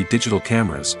high-quality digital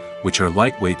cameras, which are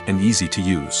lightweight and easy to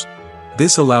use.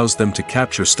 This allows them to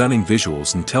capture stunning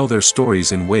visuals and tell their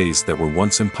stories in ways that were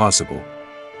once impossible.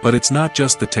 But it's not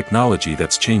just the technology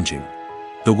that's changing.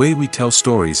 The way we tell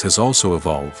stories has also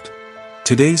evolved.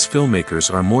 Today's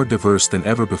filmmakers are more diverse than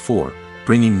ever before,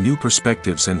 bringing new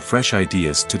perspectives and fresh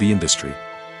ideas to the industry.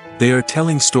 They are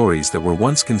telling stories that were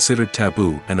once considered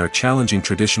taboo and are challenging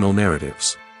traditional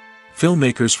narratives.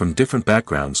 Filmmakers from different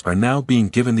backgrounds are now being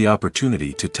given the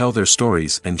opportunity to tell their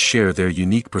stories and share their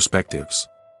unique perspectives.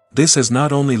 This has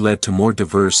not only led to more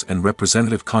diverse and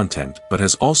representative content but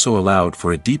has also allowed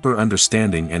for a deeper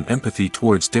understanding and empathy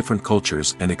towards different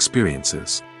cultures and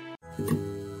experiences.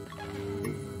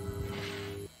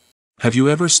 Have you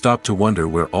ever stopped to wonder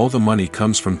where all the money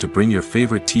comes from to bring your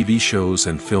favorite TV shows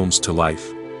and films to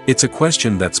life? It's a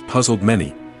question that's puzzled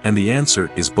many, and the answer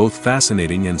is both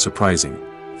fascinating and surprising.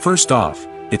 First off,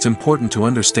 it's important to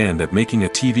understand that making a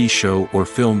TV show or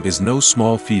film is no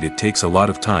small feat. It takes a lot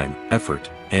of time, effort,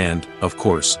 and, of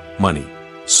course, money.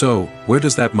 So, where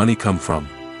does that money come from?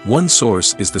 One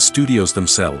source is the studios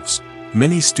themselves.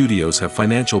 Many studios have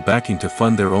financial backing to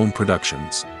fund their own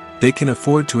productions. They can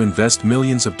afford to invest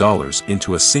millions of dollars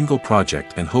into a single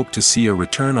project and hope to see a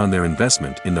return on their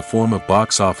investment in the form of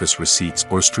box office receipts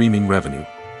or streaming revenue.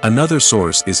 Another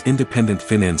source is independent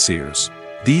financiers.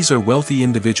 These are wealthy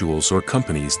individuals or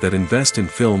companies that invest in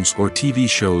films or TV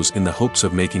shows in the hopes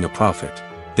of making a profit.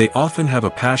 They often have a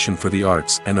passion for the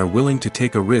arts and are willing to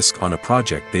take a risk on a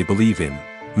project they believe in.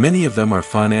 Many of them are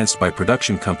financed by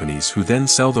production companies who then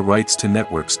sell the rights to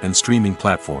networks and streaming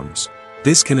platforms.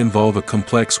 This can involve a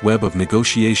complex web of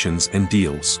negotiations and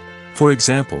deals. For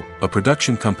example, a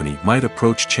production company might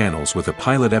approach channels with a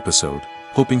pilot episode,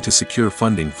 hoping to secure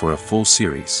funding for a full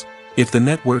series. If the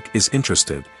network is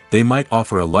interested, they might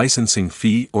offer a licensing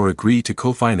fee or agree to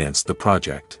co-finance the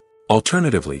project.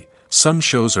 Alternatively, some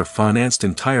shows are financed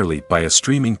entirely by a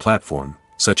streaming platform,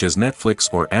 such as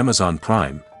Netflix or Amazon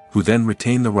Prime, who then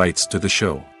retain the rights to the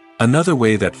show. Another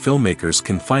way that filmmakers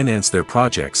can finance their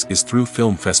projects is through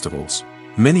film festivals.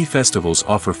 Many festivals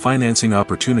offer financing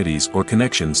opportunities or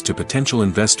connections to potential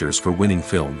investors for winning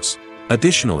films.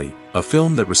 Additionally, a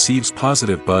film that receives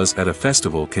positive buzz at a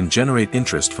festival can generate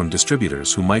interest from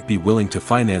distributors who might be willing to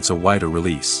finance a wider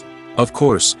release. Of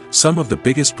course, some of the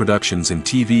biggest productions in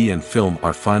TV and film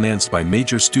are financed by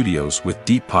major studios with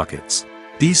deep pockets.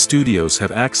 These studios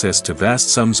have access to vast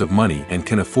sums of money and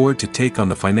can afford to take on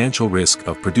the financial risk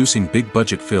of producing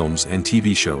big-budget films and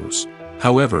TV shows.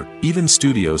 However, even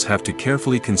studios have to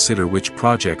carefully consider which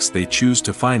projects they choose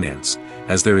to finance,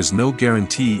 as there is no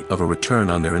guarantee of a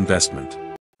return on their investment.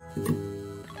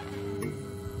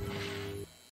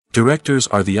 Directors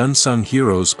are the unsung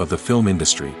heroes of the film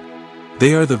industry.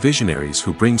 They are the visionaries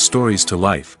who bring stories to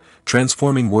life,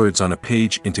 transforming words on a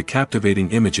page into captivating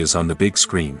images on the big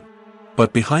screen.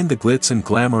 But behind the glitz and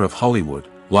glamour of Hollywood,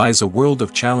 lies a world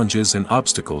of challenges and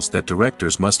obstacles that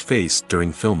directors must face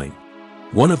during filming.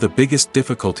 One of the biggest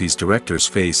difficulties directors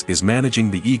face is managing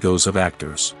the egos of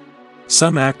actors.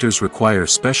 Some actors require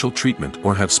special treatment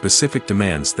or have specific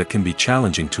demands that can be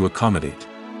challenging to accommodate.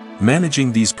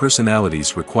 Managing these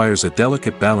personalities requires a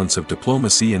delicate balance of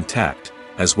diplomacy and tact,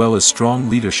 as well as strong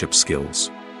leadership skills.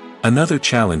 Another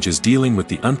challenge is dealing with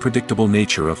the unpredictable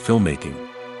nature of filmmaking.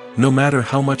 No matter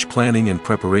how much planning and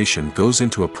preparation goes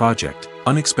into a project,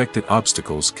 unexpected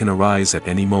obstacles can arise at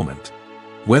any moment.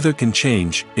 Weather can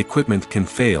change, equipment can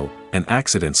fail, and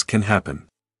accidents can happen.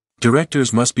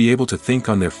 Directors must be able to think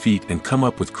on their feet and come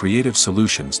up with creative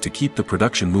solutions to keep the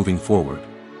production moving forward.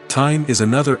 Time is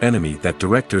another enemy that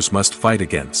directors must fight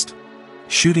against.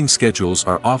 Shooting schedules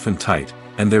are often tight,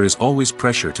 and there is always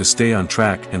pressure to stay on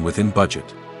track and within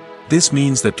budget. This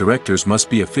means that directors must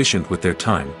be efficient with their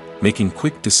time, making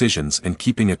quick decisions and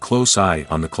keeping a close eye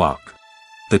on the clock.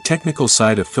 The technical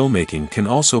side of filmmaking can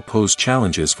also pose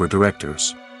challenges for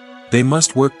directors. They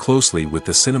must work closely with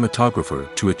the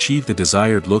cinematographer to achieve the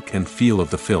desired look and feel of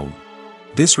the film.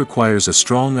 This requires a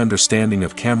strong understanding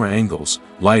of camera angles,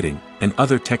 lighting, and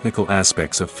other technical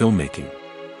aspects of filmmaking.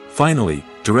 Finally,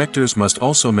 directors must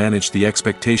also manage the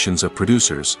expectations of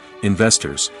producers,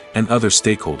 investors, and other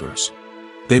stakeholders.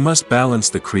 They must balance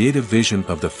the creative vision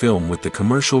of the film with the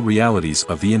commercial realities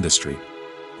of the industry.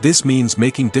 This means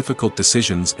making difficult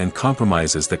decisions and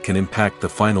compromises that can impact the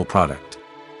final product.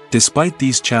 Despite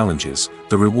these challenges,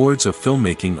 the rewards of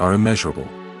filmmaking are immeasurable.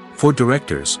 For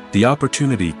directors, the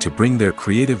opportunity to bring their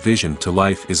creative vision to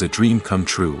life is a dream come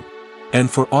true.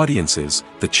 And for audiences,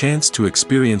 the chance to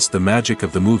experience the magic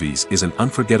of the movies is an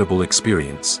unforgettable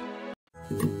experience.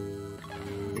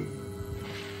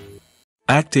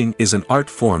 Acting is an art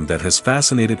form that has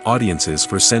fascinated audiences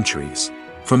for centuries.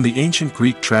 From the ancient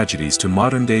Greek tragedies to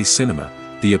modern-day cinema,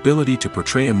 the ability to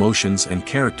portray emotions and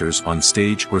characters on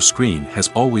stage or screen has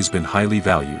always been highly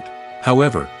valued.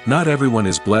 However, not everyone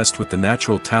is blessed with the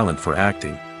natural talent for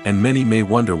acting, and many may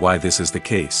wonder why this is the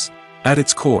case. At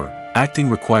its core, acting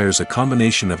requires a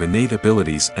combination of innate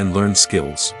abilities and learned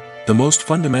skills. The most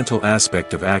fundamental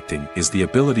aspect of acting is the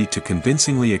ability to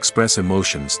convincingly express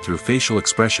emotions through facial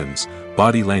expressions,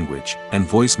 body language, and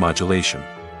voice modulation.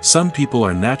 Some people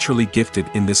are naturally gifted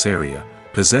in this area,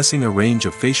 possessing a range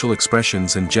of facial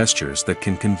expressions and gestures that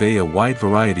can convey a wide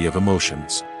variety of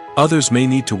emotions. Others may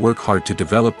need to work hard to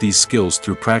develop these skills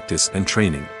through practice and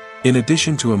training. In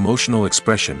addition to emotional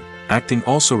expression, acting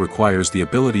also requires the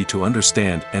ability to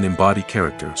understand and embody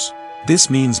characters.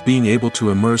 This means being able to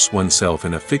immerse oneself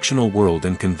in a fictional world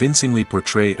and convincingly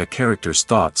portray a character's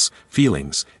thoughts,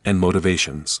 feelings, and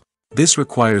motivations. This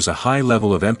requires a high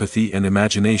level of empathy and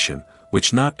imagination,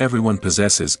 which not everyone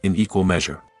possesses in equal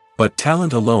measure. But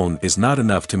talent alone is not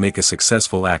enough to make a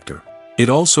successful actor. It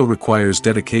also requires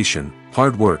dedication,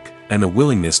 hard work, and a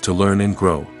willingness to learn and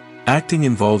grow. Acting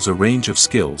involves a range of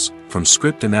skills, from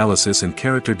script analysis and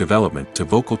character development to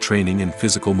vocal training and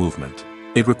physical movement.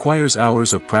 It requires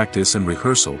hours of practice and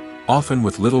rehearsal, often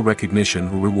with little recognition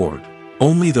or reward.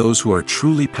 Only those who are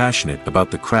truly passionate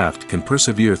about the craft can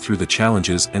persevere through the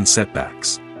challenges and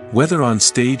setbacks. Whether on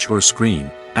stage or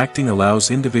screen, acting allows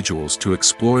individuals to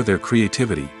explore their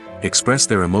creativity, express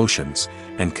their emotions,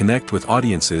 and connect with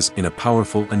audiences in a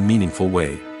powerful and meaningful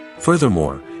way.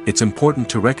 Furthermore, it's important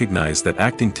to recognize that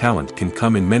acting talent can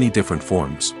come in many different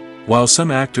forms. While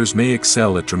some actors may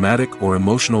excel at dramatic or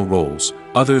emotional roles,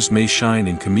 others may shine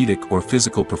in comedic or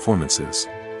physical performances.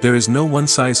 There is no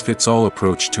one-size-fits-all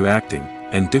approach to acting,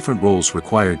 and different roles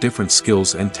require different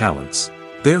skills and talents.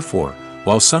 Therefore,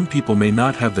 while some people may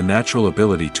not have the natural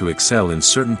ability to excel in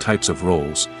certain types of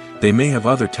roles, they may have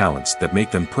other talents that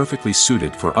make them perfectly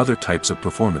suited for other types of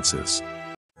performances.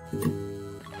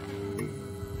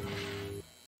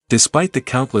 Despite the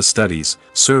countless studies,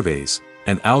 surveys,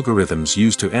 and algorithms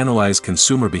used to analyze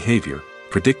consumer behavior,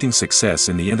 predicting success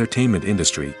in the entertainment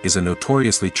industry is a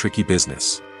notoriously tricky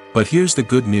business. But here's the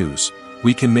good news: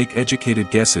 we can make educated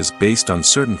guesses based on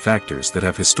certain factors that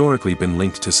have historically been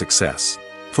linked to success.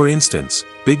 For instance,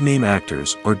 big-name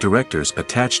actors or directors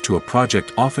attached to a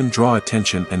project often draw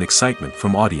attention and excitement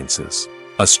from audiences.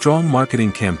 A strong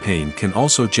marketing campaign can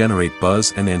also generate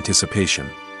buzz and anticipation.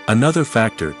 Another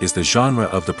factor is the genre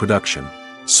of the production.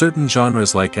 Certain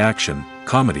genres like action,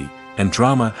 comedy, and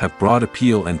drama have broad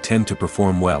appeal and tend to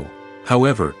perform well.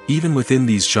 However, even within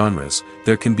these genres,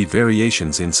 there can be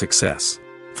variations in success.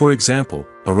 For example,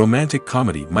 a romantic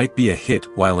comedy might be a hit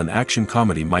while an action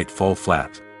comedy might fall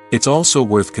flat. It's also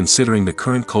worth considering the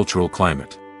current cultural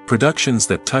climate. Productions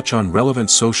that touch on relevant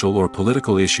social or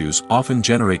political issues often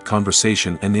generate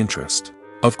conversation and interest.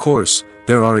 Of course,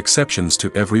 there are exceptions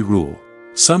to every rule.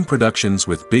 Some productions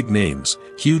with big names,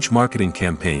 huge marketing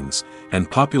campaigns,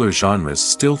 and popular genres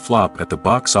still flop at the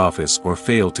box office or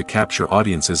fail to capture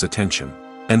audiences' attention.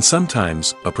 And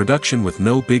sometimes, a production with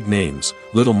no big names,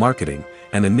 little marketing,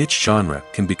 and a niche genre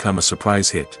can become a surprise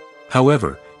hit.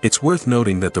 However, it's worth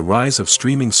noting that the rise of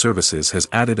streaming services has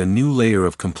added a new layer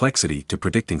of complexity to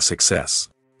predicting success.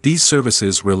 These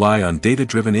services rely on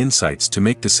data-driven insights to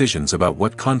make decisions about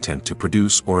what content to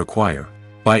produce or acquire.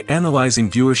 By analyzing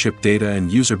viewership data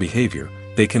and user behavior,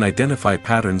 they can identify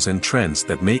patterns and trends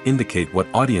that may indicate what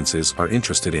audiences are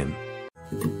interested in.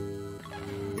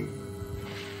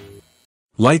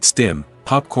 Lights dim,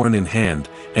 popcorn in hand,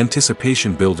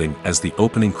 anticipation building as the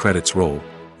opening credits roll.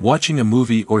 Watching a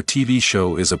movie or TV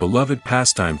show is a beloved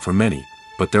pastime for many,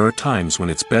 but there are times when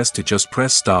it's best to just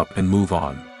press stop and move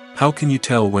on. How can you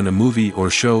tell when a movie or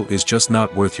show is just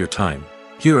not worth your time?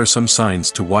 Here are some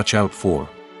signs to watch out for.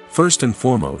 First and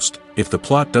foremost, if the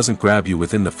plot doesn't grab you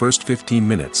within the first 15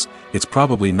 minutes, it's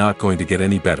probably not going to get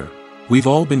any better. We've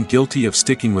all been guilty of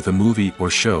sticking with a movie or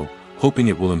show, hoping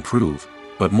it will improve,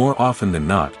 but more often than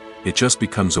not, it just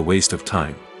becomes a waste of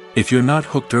time. If you're not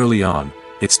hooked early on,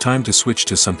 it's time to switch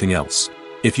to something else.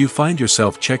 If you find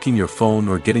yourself checking your phone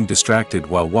or getting distracted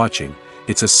while watching,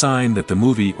 it's a sign that the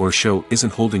movie or show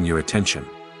isn't holding your attention.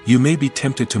 You may be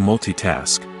tempted to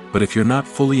multitask, but if you're not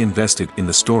fully invested in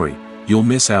the story, you'll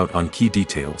miss out on key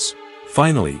details.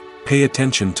 Finally, pay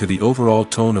attention to the overall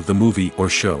tone of the movie or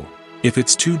show. If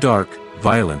it's too dark,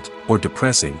 violent, or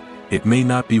depressing, it may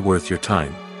not be worth your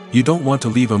time. You don't want to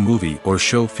leave a movie or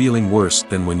show feeling worse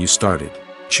than when you started.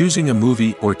 Choosing a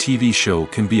movie or TV show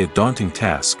can be a daunting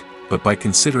task, but by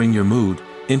considering your mood,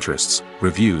 interests,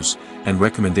 reviews, and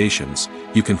recommendations,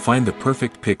 you can find the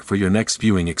perfect pick for your next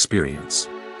viewing experience.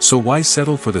 So why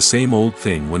settle for the same old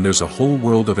thing when there's a whole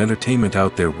world of entertainment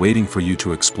out there waiting for you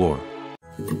to explore?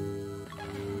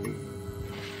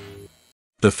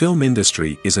 The film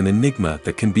industry is an enigma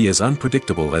that can be as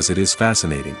unpredictable as it is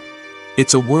fascinating.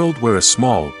 It's a world where a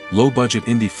small, low-budget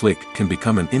indie flick can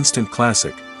become an instant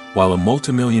classic, while a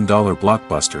multi-million-dollar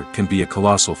blockbuster can be a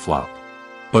colossal flop.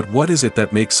 But what is it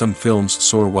that makes some films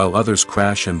soar while others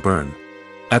crash and burn?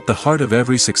 At the heart of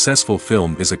every successful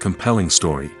film is a compelling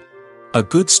story. A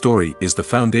good story is the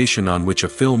foundation on which a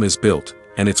film is built,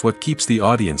 and it's what keeps the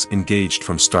audience engaged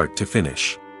from start to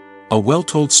finish. A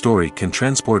well-told story can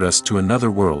transport us to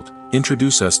another world,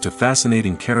 introduce us to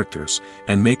fascinating characters,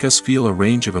 and make us feel a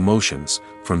range of emotions,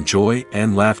 from joy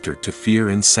and laughter to fear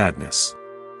and sadness.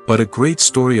 But a great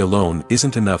story alone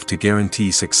isn't enough to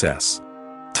guarantee success.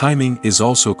 Timing is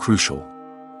also crucial.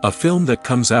 A film that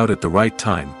comes out at the right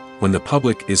time, when the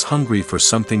public is hungry for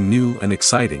something new and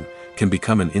exciting, can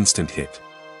become an instant hit.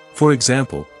 For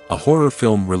example, a horror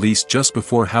film released just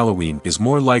before Halloween is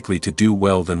more likely to do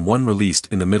well than one released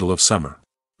in the middle of summer.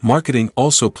 Marketing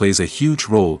also plays a huge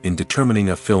role in determining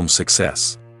a film's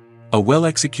success. A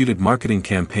well-executed marketing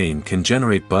campaign can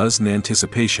generate buzz and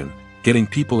anticipation, getting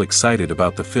people excited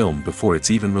about the film before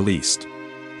it's even released.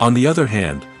 On the other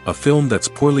hand, a film that's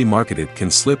poorly marketed can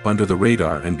slip under the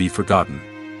radar and be forgotten.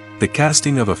 The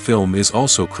casting of a film is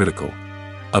also critical.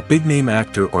 A big-name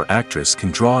actor or actress can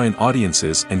draw in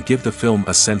audiences and give the film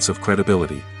a sense of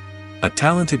credibility. A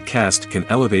talented cast can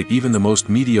elevate even the most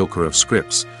mediocre of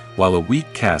scripts, while a weak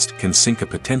cast can sink a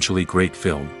potentially great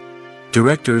film.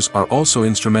 Directors are also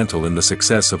instrumental in the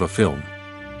success of a film.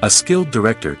 A skilled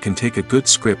director can take a good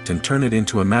script and turn it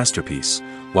into a masterpiece,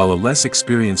 while a less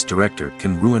experienced director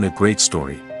can ruin a great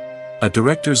story. A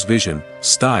director's vision,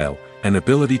 style, and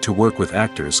ability to work with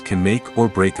actors can make or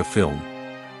break a film.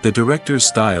 The director's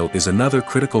style is another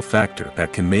critical factor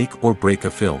that can make or break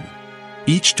a film.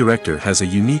 Each director has a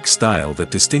unique style that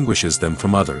distinguishes them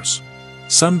from others.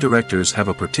 Some directors have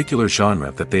a particular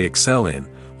genre that they excel in,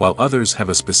 while others have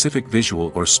a specific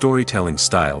visual or storytelling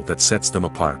style that sets them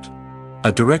apart.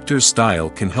 A director's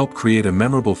style can help create a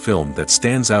memorable film that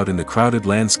stands out in the crowded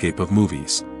landscape of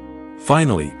movies.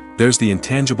 Finally, there's the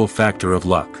intangible factor of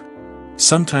luck.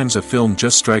 Sometimes a film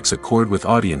just strikes a chord with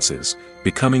audiences,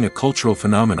 becoming a cultural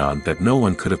phenomenon that no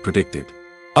one could have predicted.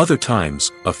 Other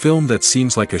times, a film that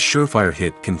seems like a surefire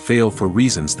hit can fail for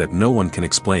reasons that no one can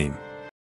explain.